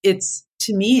 because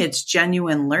to me, it's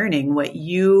genuine learning. What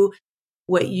you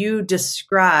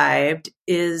described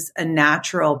is a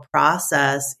natural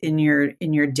process in your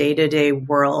day-to-day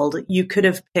world. You could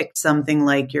have picked something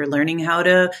like you're learning how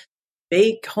to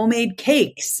bake homemade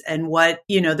cakes and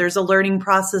there's a learning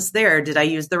process there. Did I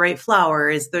use the right flour?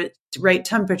 Is the right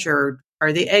temperature?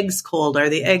 Are the eggs cold? Are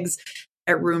the eggs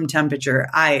at room temperature?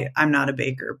 I'm not a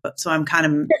baker, but so I'm kind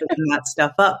of picking that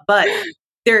stuff up. But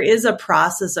there is a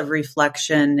process of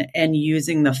reflection and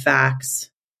using the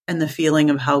facts and the feeling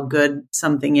of how good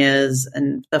something is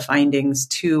and the findings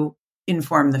to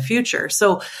inform the future.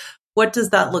 So what does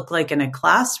that look like in a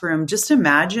classroom? Just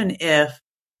imagine if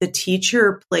the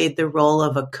teacher played the role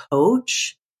of a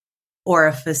coach or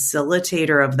a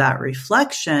facilitator of that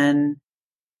reflection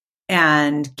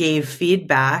and gave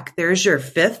feedback. There's your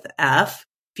 5th F,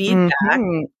 feedback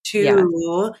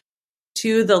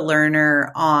to the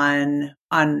learner on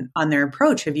their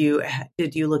approach. Did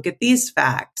you look at these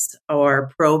facts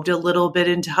or probed a little bit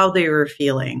into how they were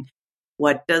feeling?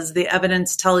 What does the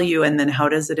evidence tell you? And then how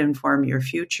does it inform your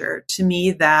future? To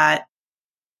me, that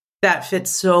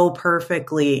fits so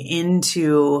perfectly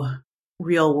into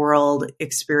real world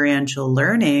experiential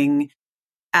learning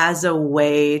as a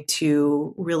way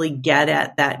to really get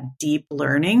at that deep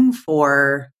learning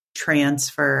for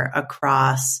transfer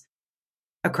across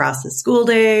the school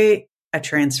day, a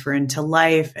transfer into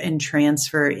life, and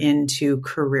transfer into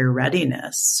career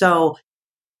readiness. So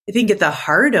I think at the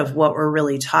heart of what we're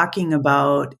really talking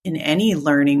about in any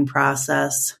learning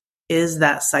process is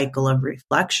that cycle of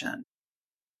reflection.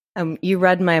 You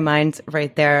read my mind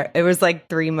right there. It was like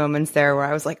 3 moments there where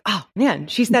I was like, oh man,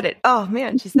 she said it. Oh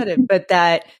man, she said it. But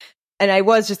and I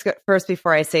was just first,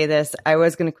 before I say this, I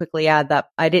was going to quickly add that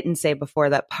I didn't say before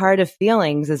that part of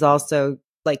feelings is also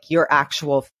like your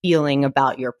actual feeling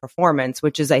about your performance,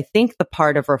 which is, I think, the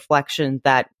part of reflection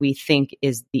that we think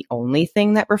is the only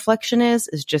thing that reflection is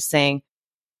just saying,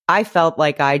 I felt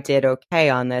like I did okay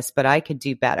on this, but I could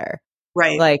do better.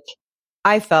 Right. Like,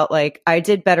 I felt like I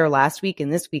did better last week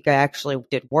and this week I actually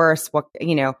did worse.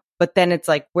 But then it's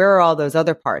like, where are all those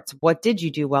other parts? What did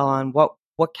you do well on? What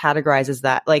categorizes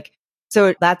that? Like,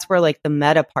 so that's where like the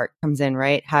meta part comes in,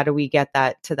 right? How do we get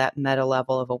that to that meta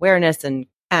level of awareness and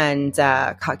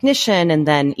cognition? And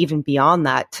then even beyond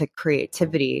that to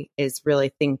creativity is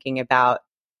really thinking about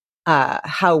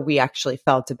how we actually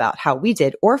felt about how we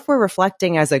did, or if we're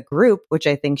reflecting as a group, which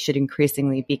I think should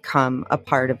increasingly become a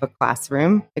part of a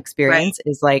classroom experience,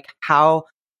 right. Is like, how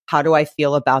do I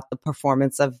feel about the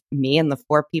performance of me and the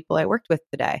 4 people I worked with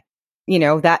today?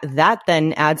 That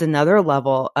then adds another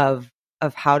level of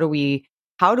how do we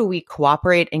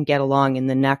cooperate and get along in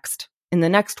the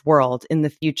next world, in the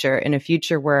future, in a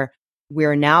future where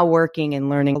we're now working and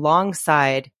learning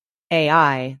alongside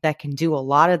AI that can do a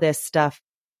lot of this stuff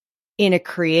in a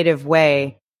creative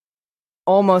way,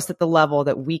 almost at the level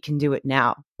that we can do it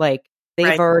now. Like they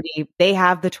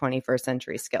have the 21st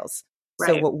century skills. Right.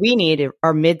 So what we need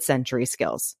are mid-century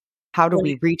skills. How do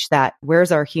we reach that?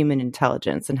 Where's our human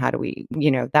intelligence? And how do we,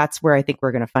 that's where I think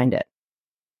we're going to find it.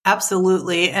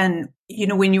 Absolutely. And,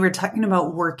 when you were talking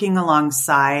about working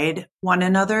alongside one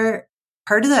another,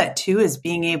 part of that too is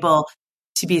being able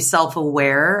to be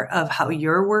self-aware of how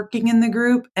you're working in the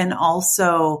group, and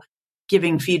also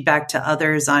giving feedback to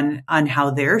others on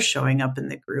how they're showing up in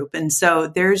the group. And so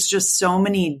there's just so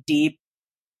many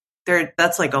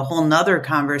that's like a whole nother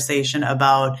conversation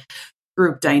about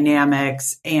group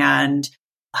dynamics and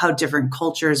how different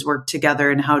cultures work together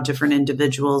and how different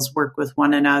individuals work with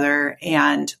one another.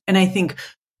 And I think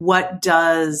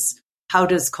how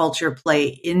does culture play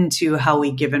into how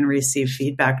we give and receive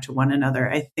feedback to one another,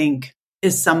 I think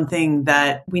is something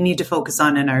that we need to focus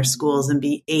on in our schools and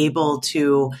be able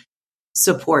to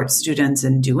support students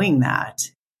in doing that.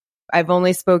 I've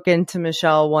only spoken to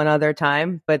Michelle one other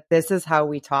time, but this is how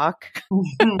we talk.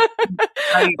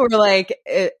 Right. We're like,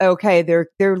 okay, there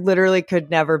literally could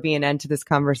never be an end to this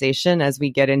conversation as we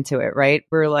get into it, right?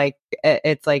 We're like,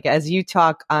 it's like, as you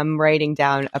talk, I'm writing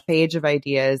down a page of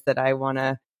ideas that I want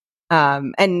to,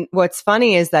 and what's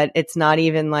funny is that it's not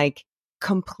even like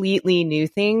completely new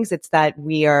things. It's that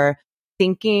we are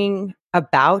thinking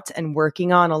about and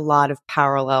working on a lot of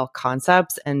parallel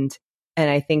concepts. And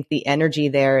I think the energy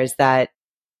there is that,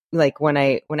 like, when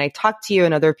I talk to you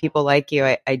and other people like you,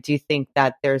 I do think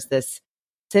that there's this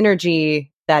synergy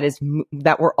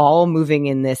that we're all moving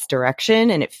in this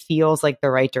direction, and it feels like the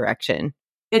right direction.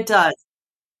 It does.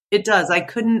 It does. I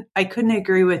couldn't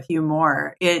agree with you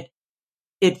more. It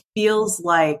feels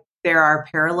like there are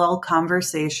parallel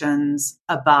conversations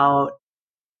about,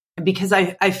 because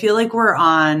I feel like we're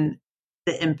on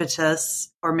the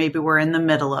impetus, or maybe we're in the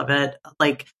middle of it,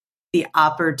 like the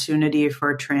opportunity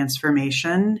for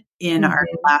transformation in our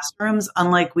classrooms,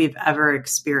 unlike we've ever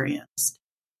experienced.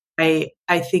 I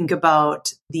think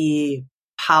about the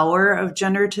power of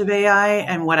generative AI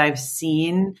and what I've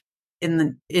seen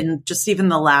in just even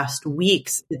the last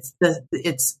weeks. It's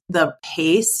the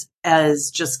pace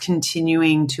as just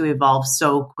continuing to evolve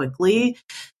so quickly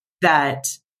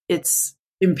that it's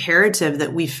imperative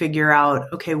that we figure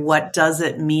out, okay, what does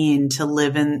it mean to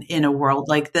live in a world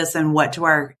like this, and what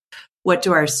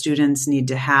do our students need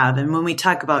to have? And when we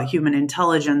talk about human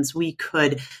intelligence, we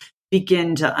could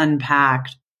begin to unpack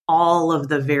all of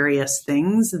the various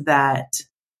things that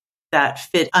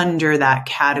fit under that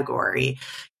category.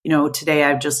 Today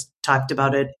I've just talked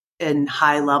about it in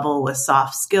high level with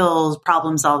soft skills,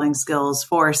 problem solving skills,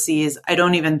 4Cs. I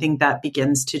don't even think that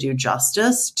begins to do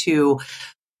justice to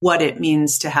what it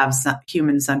means to have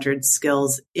human-centered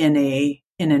skills in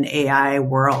an AI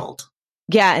world.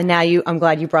 Yeah. And now I'm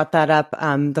glad you brought that up,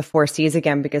 the 4Cs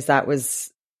again, because that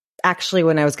was actually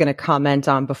when I was going to comment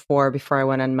on before I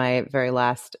went on my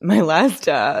last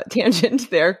tangent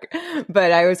there.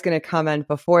 But I was going to comment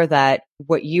before that,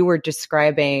 what you were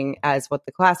describing as what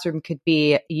the classroom could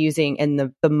be using in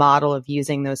the model of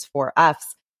using those 4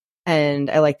 Fs.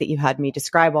 And I like that you had me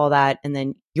describe all that. And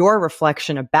then your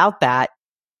reflection about that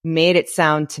made it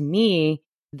sound to me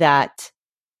that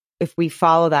if we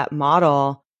follow that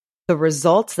model, the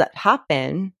results that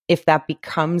happen, if that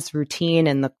becomes routine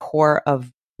and the core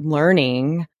of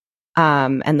learning,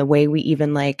 and the way we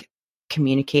even like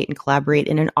communicate and collaborate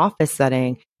in an office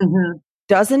setting,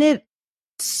 doesn't it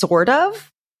sort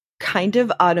of kind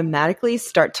of automatically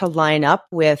start to line up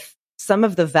with some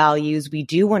of the values we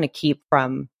do want to keep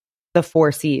from the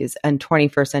 4Cs and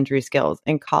 21st century skills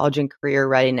and college and career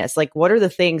readiness? Like, what are the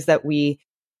things that we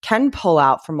can pull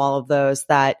out from all of those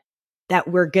that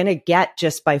we're going to get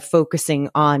just by focusing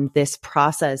on this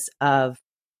process of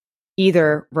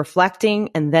either reflecting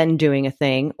and then doing a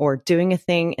thing, or doing a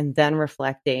thing and then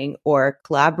reflecting, or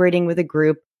collaborating with a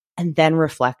group and then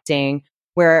reflecting,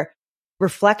 where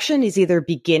reflection is either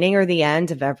beginning or the end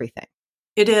of everything?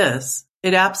 It is.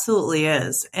 It absolutely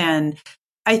is. And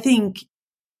I think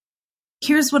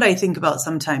here's what I think about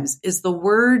sometimes is the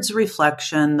words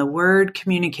reflection, the word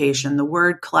communication, the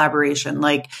word collaboration.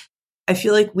 Like, I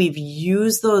feel like we've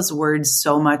used those words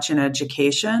so much in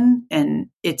education, and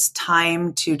it's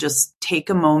time to just take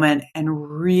a moment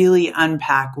and really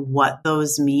unpack what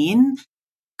those mean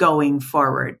going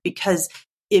forward, because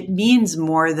it means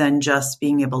more than just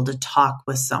being able to talk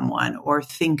with someone or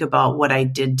think about what I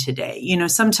did today.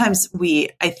 Sometimes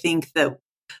I think that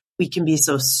we can be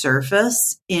so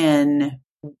surface in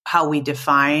how we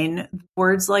define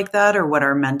words like that, or what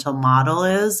our mental model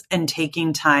is, and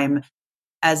taking time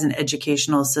as an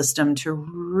educational system to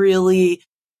really,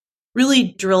 really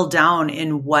drill down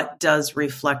in what does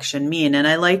reflection mean. And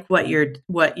I like what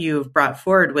you've brought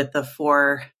forward with the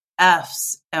 4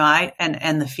 Fs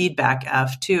and the feedback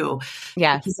F too.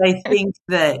 Yes. Because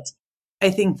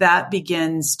I think that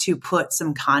begins to put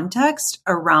some context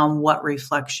around what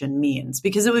reflection means,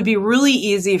 because it would be really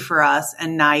easy for us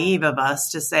and naive of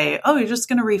us to say, oh, you're just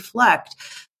going to reflect.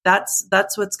 That's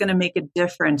what's going to make a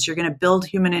difference. You're going to build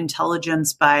human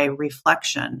intelligence by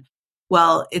reflection.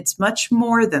 Well, it's much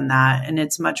more than that, and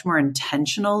it's much more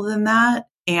intentional than that.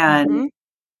 And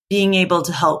being able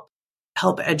to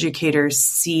help educators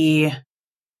see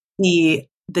the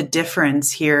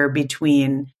difference here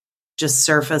between just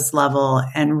surface level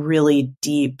and really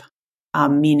deep,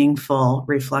 meaningful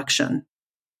reflection.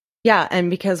 Yeah. And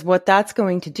because what that's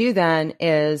going to do then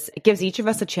is it gives each of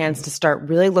us a chance to start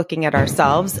really looking at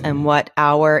ourselves and what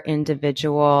our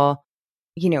individual,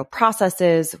 process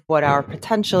is, what our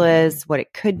potential is, what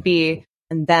it could be.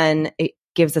 And then it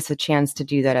gives us a chance to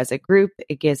do that as a group.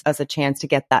 It gives us a chance to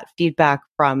get that feedback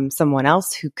from someone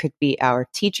else who could be our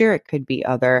teacher. It could be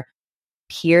other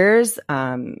peers,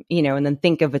 and then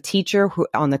think of a teacher who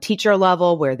on the teacher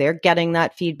level where they're getting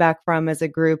that feedback from as a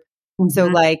group.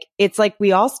 So it's like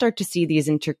we all start to see these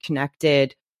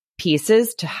interconnected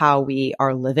pieces to how we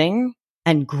are living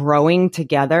and growing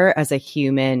together as a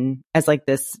human, as like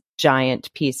this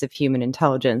giant piece of human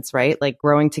intelligence, right? Like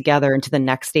growing together into the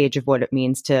next stage of what it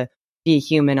means to be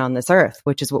human on this earth,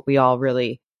 which is what we all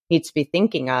really need to be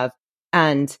thinking of.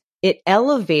 And it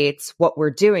elevates what we're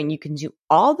doing. You can do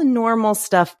all the normal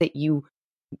stuff that you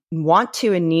want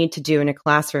to and need to do in a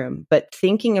classroom, but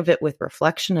thinking of it with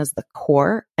reflection as the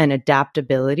core and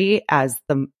adaptability as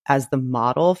the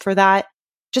model for that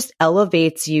just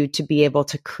elevates you to be able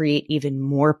to create even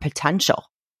more potential.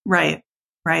 Right.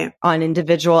 On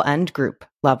individual and group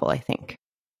level, I think.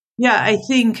 Yeah, I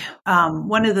think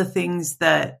one of the things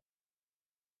that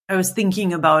I was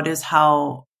thinking about is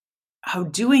how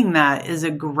doing that is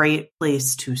a great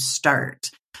place to start.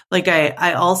 Like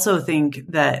I also think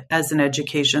that as an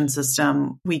education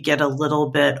system, we get a little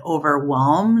bit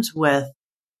overwhelmed with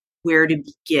where to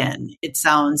begin. It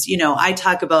sounds, I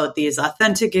talk about these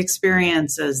authentic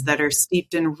experiences that are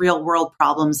steeped in real world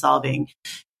problem solving.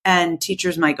 And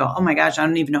teachers might go, oh my gosh, I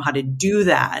don't even know how to do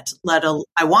that.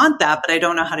 I want that, but I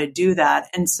don't know how to do that.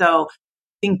 And so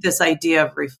I think this idea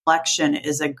of reflection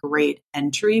is a great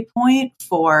entry point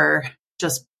for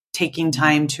just taking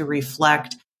time to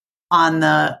reflect on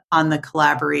the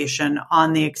collaboration,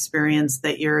 on the experience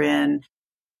that you're in.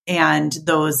 And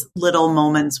those little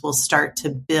moments will start to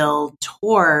build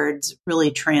towards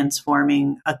really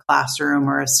transforming a classroom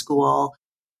or a school,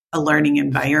 a learning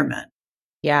environment.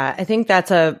 Yeah, I think that's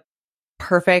a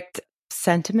perfect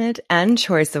sentiment and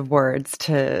choice of words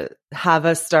to have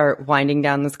us start winding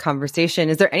down this conversation.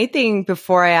 Is there anything,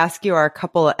 before I ask you our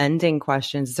couple of ending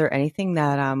questions, is there anything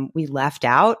that we left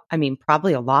out? I mean,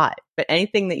 probably a lot, but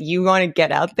anything that you want to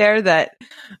get out there that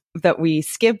we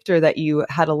skipped or that you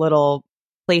had a little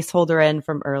placeholder in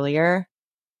from earlier?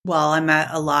 Well, I'm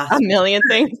at a loss. A million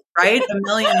things. Right? A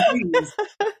million things.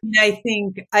 And I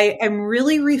think I'm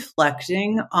really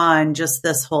reflecting on just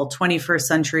this whole 21st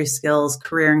century skills,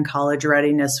 career and college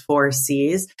readiness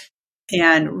 4Cs,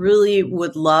 and really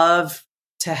would love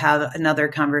to have another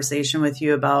conversation with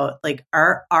you about like,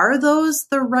 are those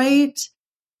the right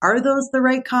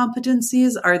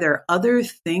competencies? Are there other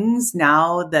things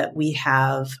now that we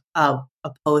have a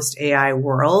post AI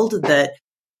world that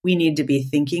we need to be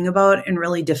thinking about and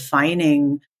really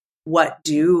defining what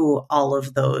do all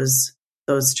of those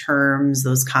terms,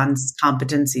 those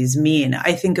competencies mean?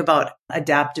 I think about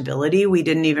adaptability. We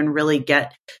didn't even really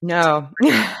get into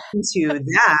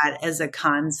that as a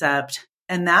concept.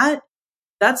 And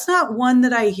that's not one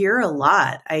that I hear a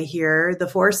lot. I hear the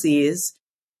 4Cs.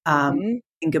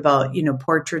 Think about,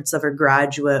 portraits of a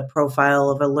graduate,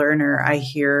 profile of a learner. I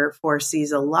hear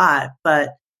 4Cs a lot,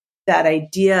 but that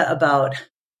idea about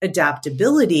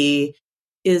adaptability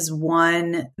is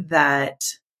one that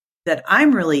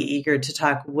I'm really eager to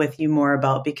talk with you more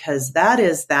about, because I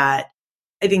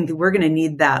think that we're going to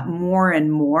need that more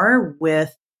and more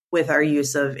with our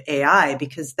use of AI,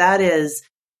 because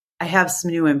I have some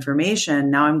new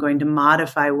information. Now I'm going to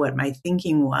modify what my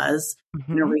thinking was,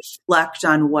 reflect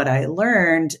on what I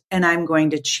learned, and I'm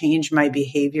going to change my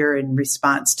behavior in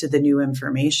response to the new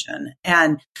information.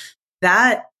 And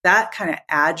that kind of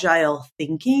agile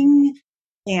thinking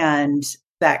and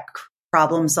that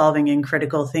problem solving and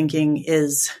critical thinking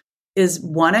is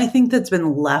one, I think, that's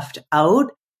been left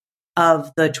out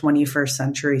of the 21st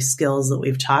century skills that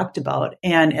we've talked about.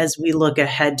 And as we look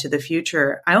ahead to the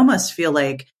future, I almost feel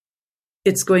like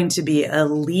it's going to be a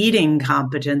leading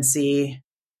competency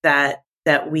that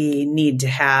we need to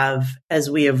have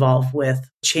as we evolve with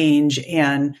change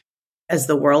and as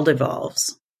the world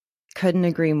evolves. Couldn't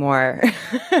agree more.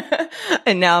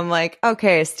 And now I'm like,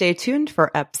 okay, stay tuned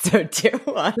for episode 2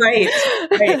 on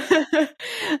Right.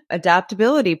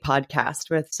 adaptability podcast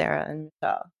with Sarah and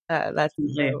Michelle. That's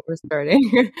what we're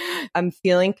starting. I'm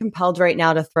feeling compelled right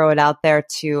now to throw it out there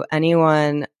to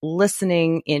anyone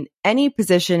listening in any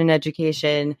position in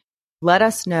education. Let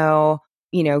us know,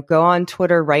 go on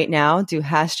Twitter right now, do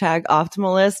hashtag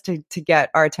optimalist to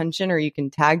get our attention, or you can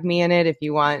tag me in it if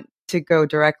you want to go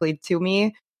directly to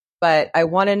me. But I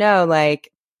want to know,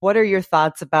 what are your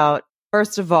thoughts about,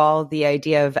 first of all, the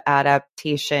idea of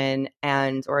adaptation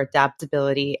or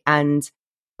adaptability and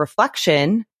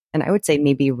reflection? And I would say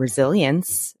maybe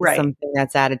resilience is something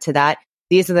that's added to that.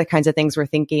 These are the kinds of things we're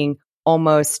thinking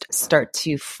almost start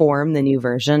to form the new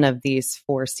version of these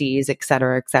 4 C's, et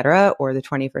cetera, or the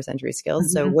 21st century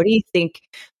skills. Mm-hmm. So what do you think?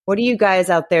 What do you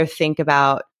guys out there think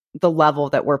about the level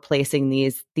that we're placing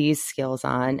these skills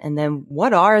on? And then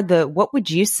what would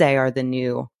you say are the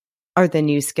new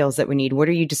skills that we need? What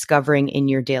are you discovering in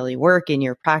your daily work, in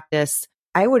your practice?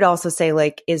 I would also say,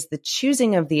 is the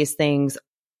choosing of these things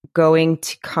going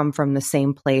to come from the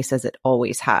same place as it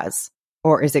always has?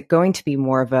 Or is it going to be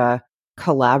more of a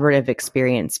collaborative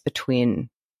experience between,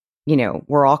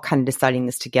 we're all kind of deciding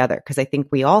this together? Because I think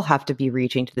we all have to be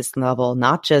reaching to this level,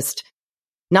 not just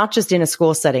in a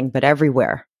school setting, but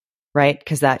everywhere. Right?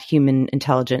 Because that human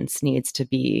intelligence needs to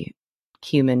be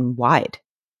human wide.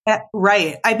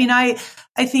 Right. I mean, I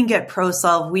think at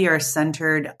ProSolve, we are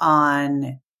centered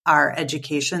on our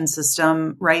education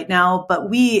system right now, but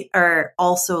we are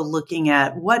also looking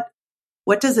at what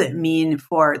does it mean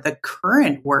for the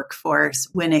current workforce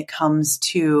when it comes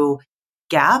to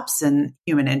gaps in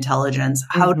human intelligence?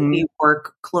 How do we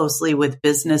work closely with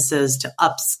businesses to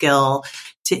upskill,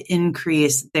 to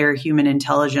increase their human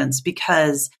intelligence?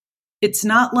 Because it's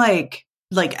not like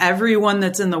everyone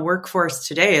that's in the workforce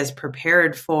today is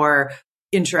prepared for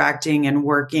interacting and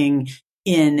working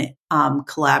in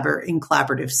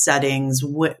collaborative settings,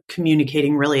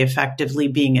 communicating really effectively,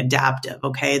 being adaptive.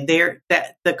 Okay,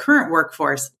 the current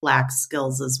workforce lacks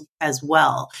skills as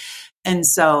well, and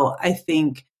so I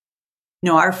think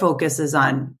our focus is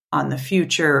on the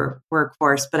future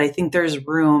workforce, but I think there's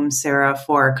room, Sarah,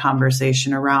 for a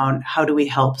conversation around how do we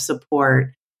help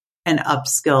support and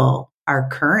upskill our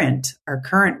current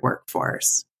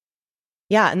workforce.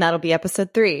 Yeah, and that'll be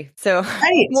episode 3. So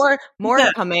more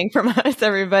coming from us,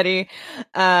 everybody.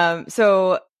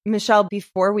 So Michelle,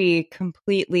 before we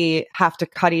completely have to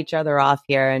cut each other off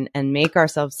here and make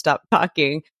ourselves stop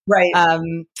talking, right?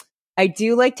 I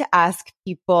do like to ask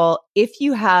people if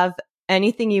you have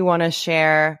anything you want to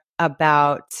share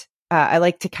about. I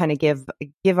like to kind of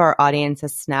give our audience a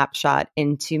snapshot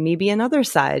into maybe another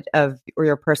side of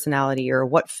your personality, or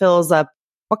what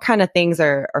kind of things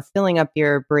are filling up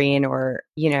your brain, or,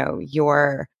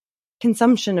 your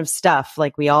consumption of stuff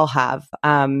like we all have.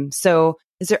 So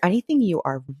is there anything you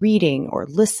are reading or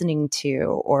listening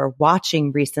to or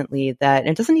watching recently that,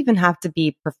 it doesn't even have to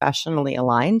be professionally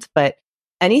aligned, but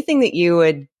anything that you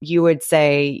would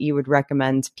say you would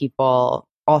recommend people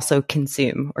also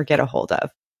consume or get a hold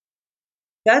of?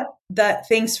 That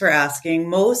thanks for asking.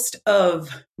 Most of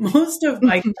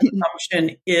my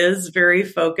consumption is very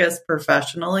focused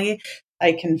professionally.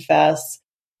 I confess.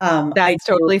 That's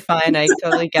totally fine. I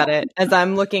totally get it. As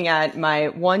I'm looking at my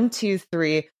 1, 2,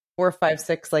 3, 4, 5,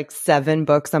 6, 7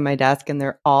 books on my desk, and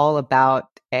they're all about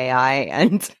AI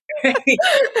and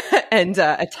and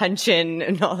attention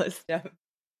and all this stuff.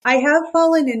 I have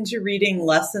fallen into reading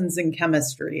Lessons in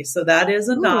Chemistry. So that is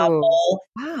a novel.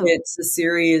 Wow. It's a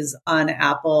series on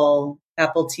Apple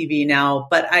TV now,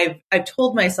 but I've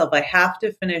told myself I have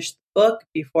to finish the book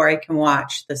before I can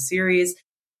watch the series.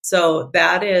 So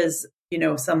that is,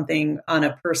 something on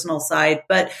a personal side,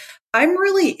 but I'm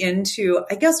really into,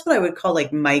 I guess, what I would call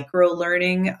micro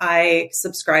learning. I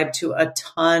subscribe to a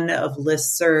ton of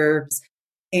listservs.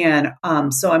 And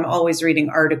so I'm always reading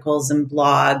articles and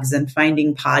blogs and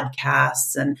finding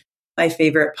podcasts. And my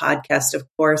favorite podcast, of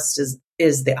course,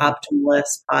 is the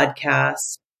Optimalist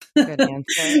podcast. Good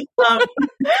answer.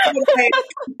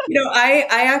 I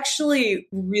actually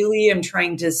really am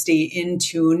trying to stay in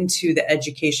tune to the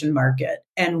education market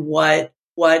and what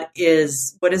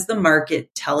is the market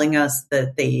telling us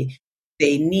that they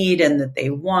need and that they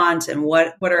want, and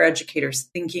what are educators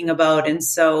thinking about. And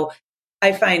so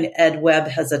I find EdWeb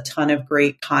has a ton of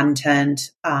great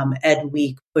content.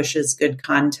 EdWeek pushes good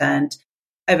content.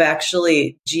 I've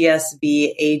actually,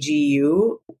 GSB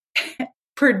AGU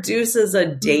produces a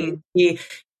daily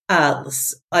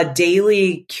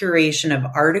curation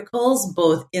of articles,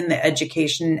 both in the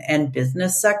education and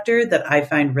business sector, that I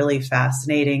find really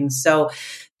fascinating. So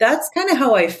that's kind of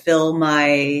how I fill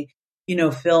my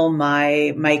fill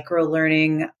my micro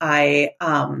learning. I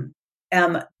am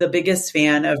the biggest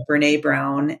fan of Brene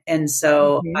Brown. And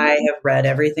so Mhm. I have read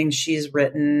everything she's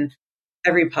written,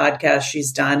 every podcast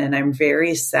she's done. And I'm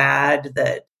very sad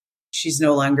that she's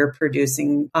no longer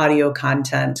producing audio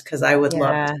content because I would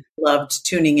Yeah. loved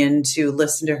tuning in to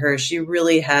listen to her. She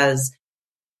really has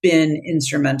been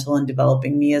instrumental in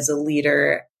developing me as a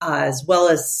leader, as well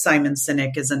as Simon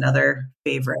Sinek is another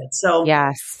favorite. So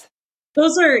Yes.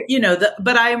 those are,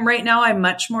 but I'm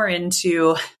much more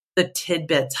into the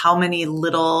tidbits, how many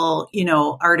little,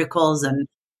 articles and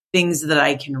things that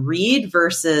I can read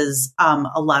versus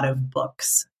a lot of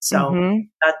books. So Mhm.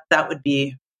 that would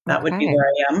be Okay. where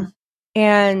I am.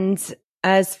 And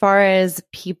as far as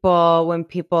when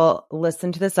people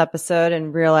listen to this episode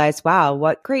and realize, wow,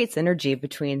 what great synergy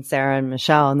between Sarah and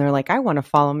Michelle, and they're like, I want to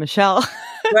follow Michelle.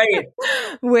 Right.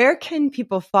 Where can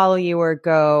people follow you or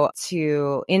go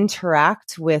to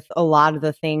interact with a lot of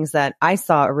the things that I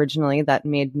saw originally that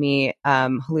made me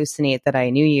hallucinate that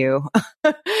I knew you?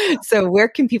 So where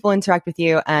can people interact with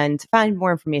you and find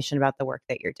more information about the work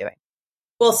that you're doing?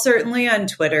 Well, certainly on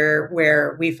Twitter,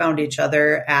 where we found each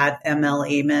other at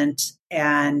Ament,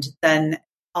 and then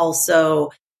also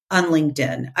on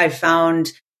LinkedIn. I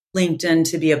found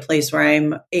LinkedIn to be a place where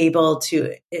I'm able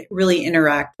to really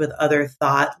interact with other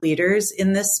thought leaders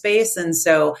in this space. And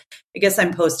so I guess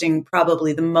I'm posting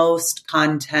probably the most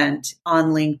content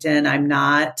on LinkedIn.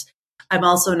 I'm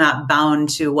also not bound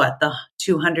to the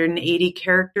 280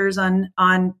 characters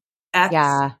on X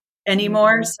Yeah.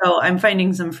 anymore. So I'm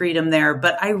finding some freedom there,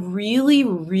 but I really,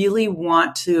 really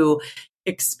want to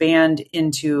expand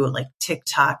into like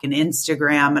TikTok and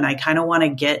Instagram. And I kind of want to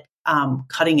get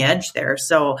cutting edge there.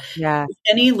 So Yeah. if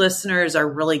any listeners are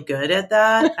really good at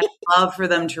that, I'd love for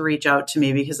them to reach out to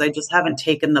me because I just haven't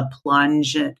taken the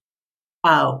plunge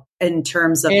in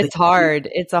terms of It's hard.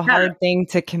 It's a Yeah. hard thing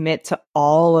to commit to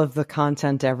all of the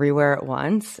content everywhere at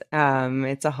once.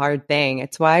 It's a hard thing.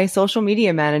 It's why social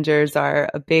media managers are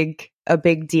a big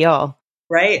deal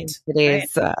Right. in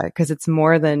today's, because it's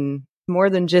more than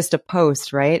just a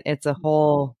post, right? It's a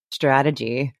whole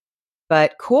strategy.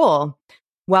 But cool.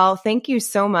 Well, thank you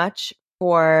so much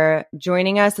for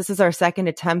joining us. This is our second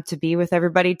attempt to be with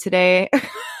everybody today.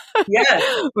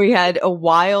 Yes. We had a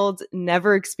wild,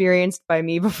 never experienced by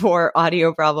me before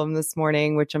audio problem this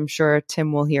morning, which I'm sure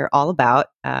Tim will hear all about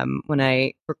when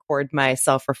I record my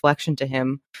self-reflection to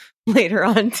him later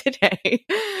on today.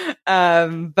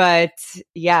 But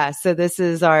yeah, so this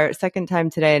is our second time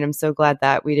today, and I'm so glad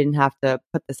that we didn't have to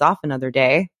put this off another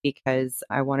day because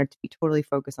I wanted to be totally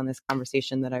focused on this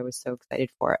conversation that I was so excited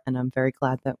for, and I'm very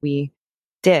glad that we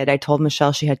did. I told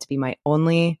Michelle she had to be my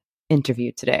only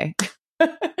interview today.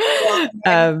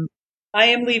 Well, I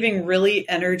am leaving really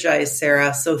energized,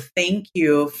 Sarah. So thank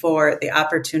you for the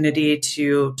opportunity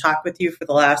to talk with you for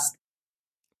the last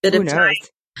bit Who of time. knows?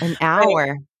 An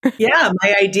hour. Yeah,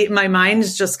 my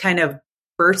mind's just kind of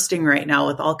bursting right now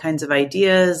with all kinds of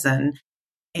ideas,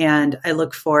 and I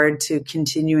look forward to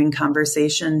continuing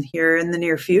conversation here in the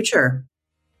near future.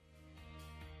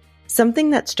 Something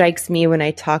that strikes me when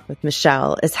I talk with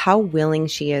Michelle is how willing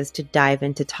she is to dive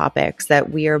into topics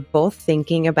that we are both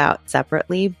thinking about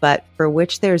separately, but for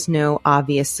which there's no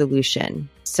obvious solution.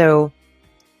 So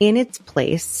in its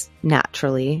place,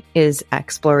 naturally, is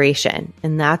exploration.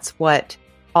 And that's what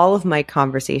all of my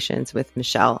conversations with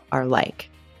Michelle are like.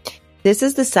 This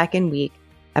is the second week,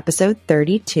 episode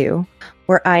 32,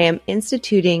 where I am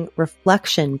instituting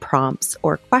reflection prompts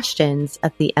or questions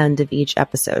at the end of each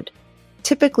episode.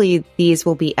 Typically, these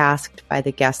will be asked by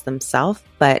the guest themselves,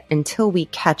 but until we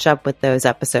catch up with those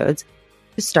episodes,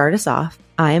 to start us off,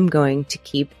 I am going to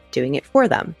keep doing it for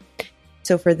them.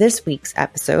 So for this week's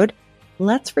episode,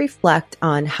 let's reflect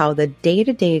on how the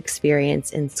day-to-day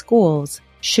experience in schools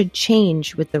should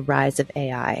change with the rise of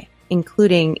AI,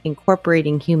 including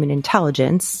incorporating human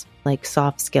intelligence, like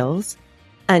soft skills,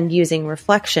 and using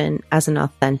reflection as an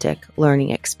authentic learning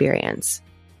experience.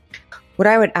 What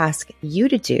I would ask you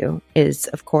to do is,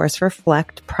 of course,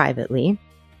 reflect privately.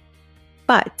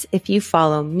 But if you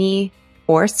follow me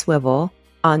or Swivel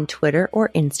on Twitter or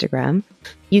Instagram,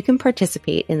 you can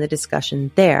participate in the discussion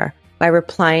there by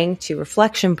replying to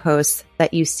reflection posts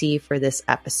that you see for this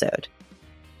episode.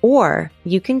 Or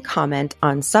you can comment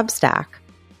on Substack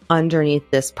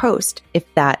underneath this post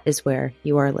if that is where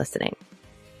you are listening.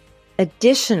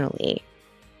 Additionally,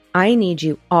 I need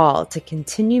you all to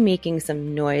continue making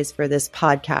some noise for this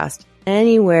podcast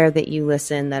anywhere that you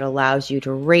listen that allows you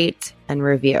to rate and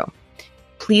review.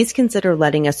 Please consider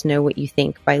letting us know what you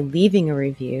think by leaving a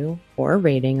review or a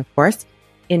rating, of course,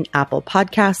 in Apple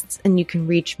Podcasts. And you can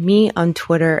reach me on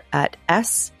Twitter at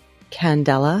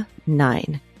scandela,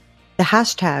 9. The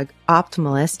hashtag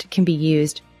optimalist can be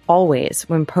used always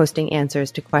when posting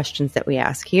answers to questions that we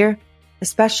ask here,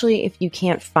 especially if you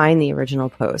can't find the original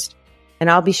post, and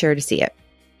I'll be sure to see it.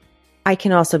 I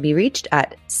can also be reached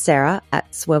at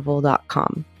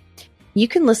sarah@swivel.com. You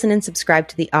can listen and subscribe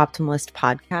to the Optimalist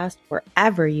podcast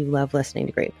wherever you love listening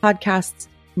to great podcasts.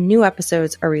 New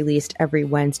episodes are released every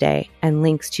Wednesday, and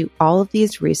links to all of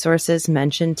these resources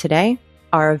mentioned today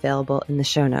are available in the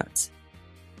show notes.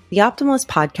 The Optimalist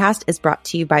podcast is brought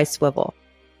to you by Swivel.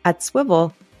 At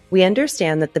Swivel, we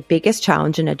understand that the biggest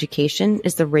challenge in education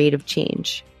is the rate of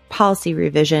change. Policy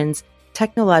revisions,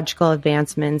 technological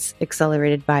advancements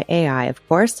accelerated by AI, of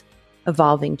course,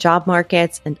 evolving job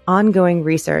markets, and ongoing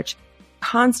research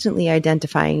constantly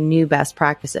identifying new best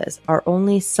practices are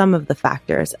only some of the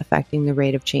factors affecting the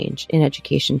rate of change in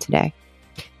education today.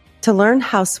 To learn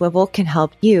how Swivel can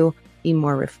help you be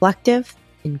more reflective,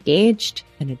 engaged,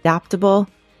 and adaptable,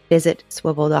 visit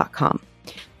swivel.com.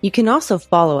 You can also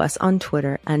follow us on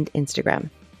Twitter and Instagram.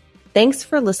 Thanks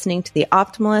for listening to The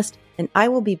Optimalist, and I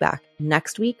will be back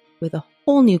next week with a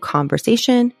whole new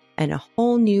conversation and a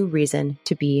whole new reason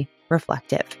to be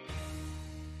reflective.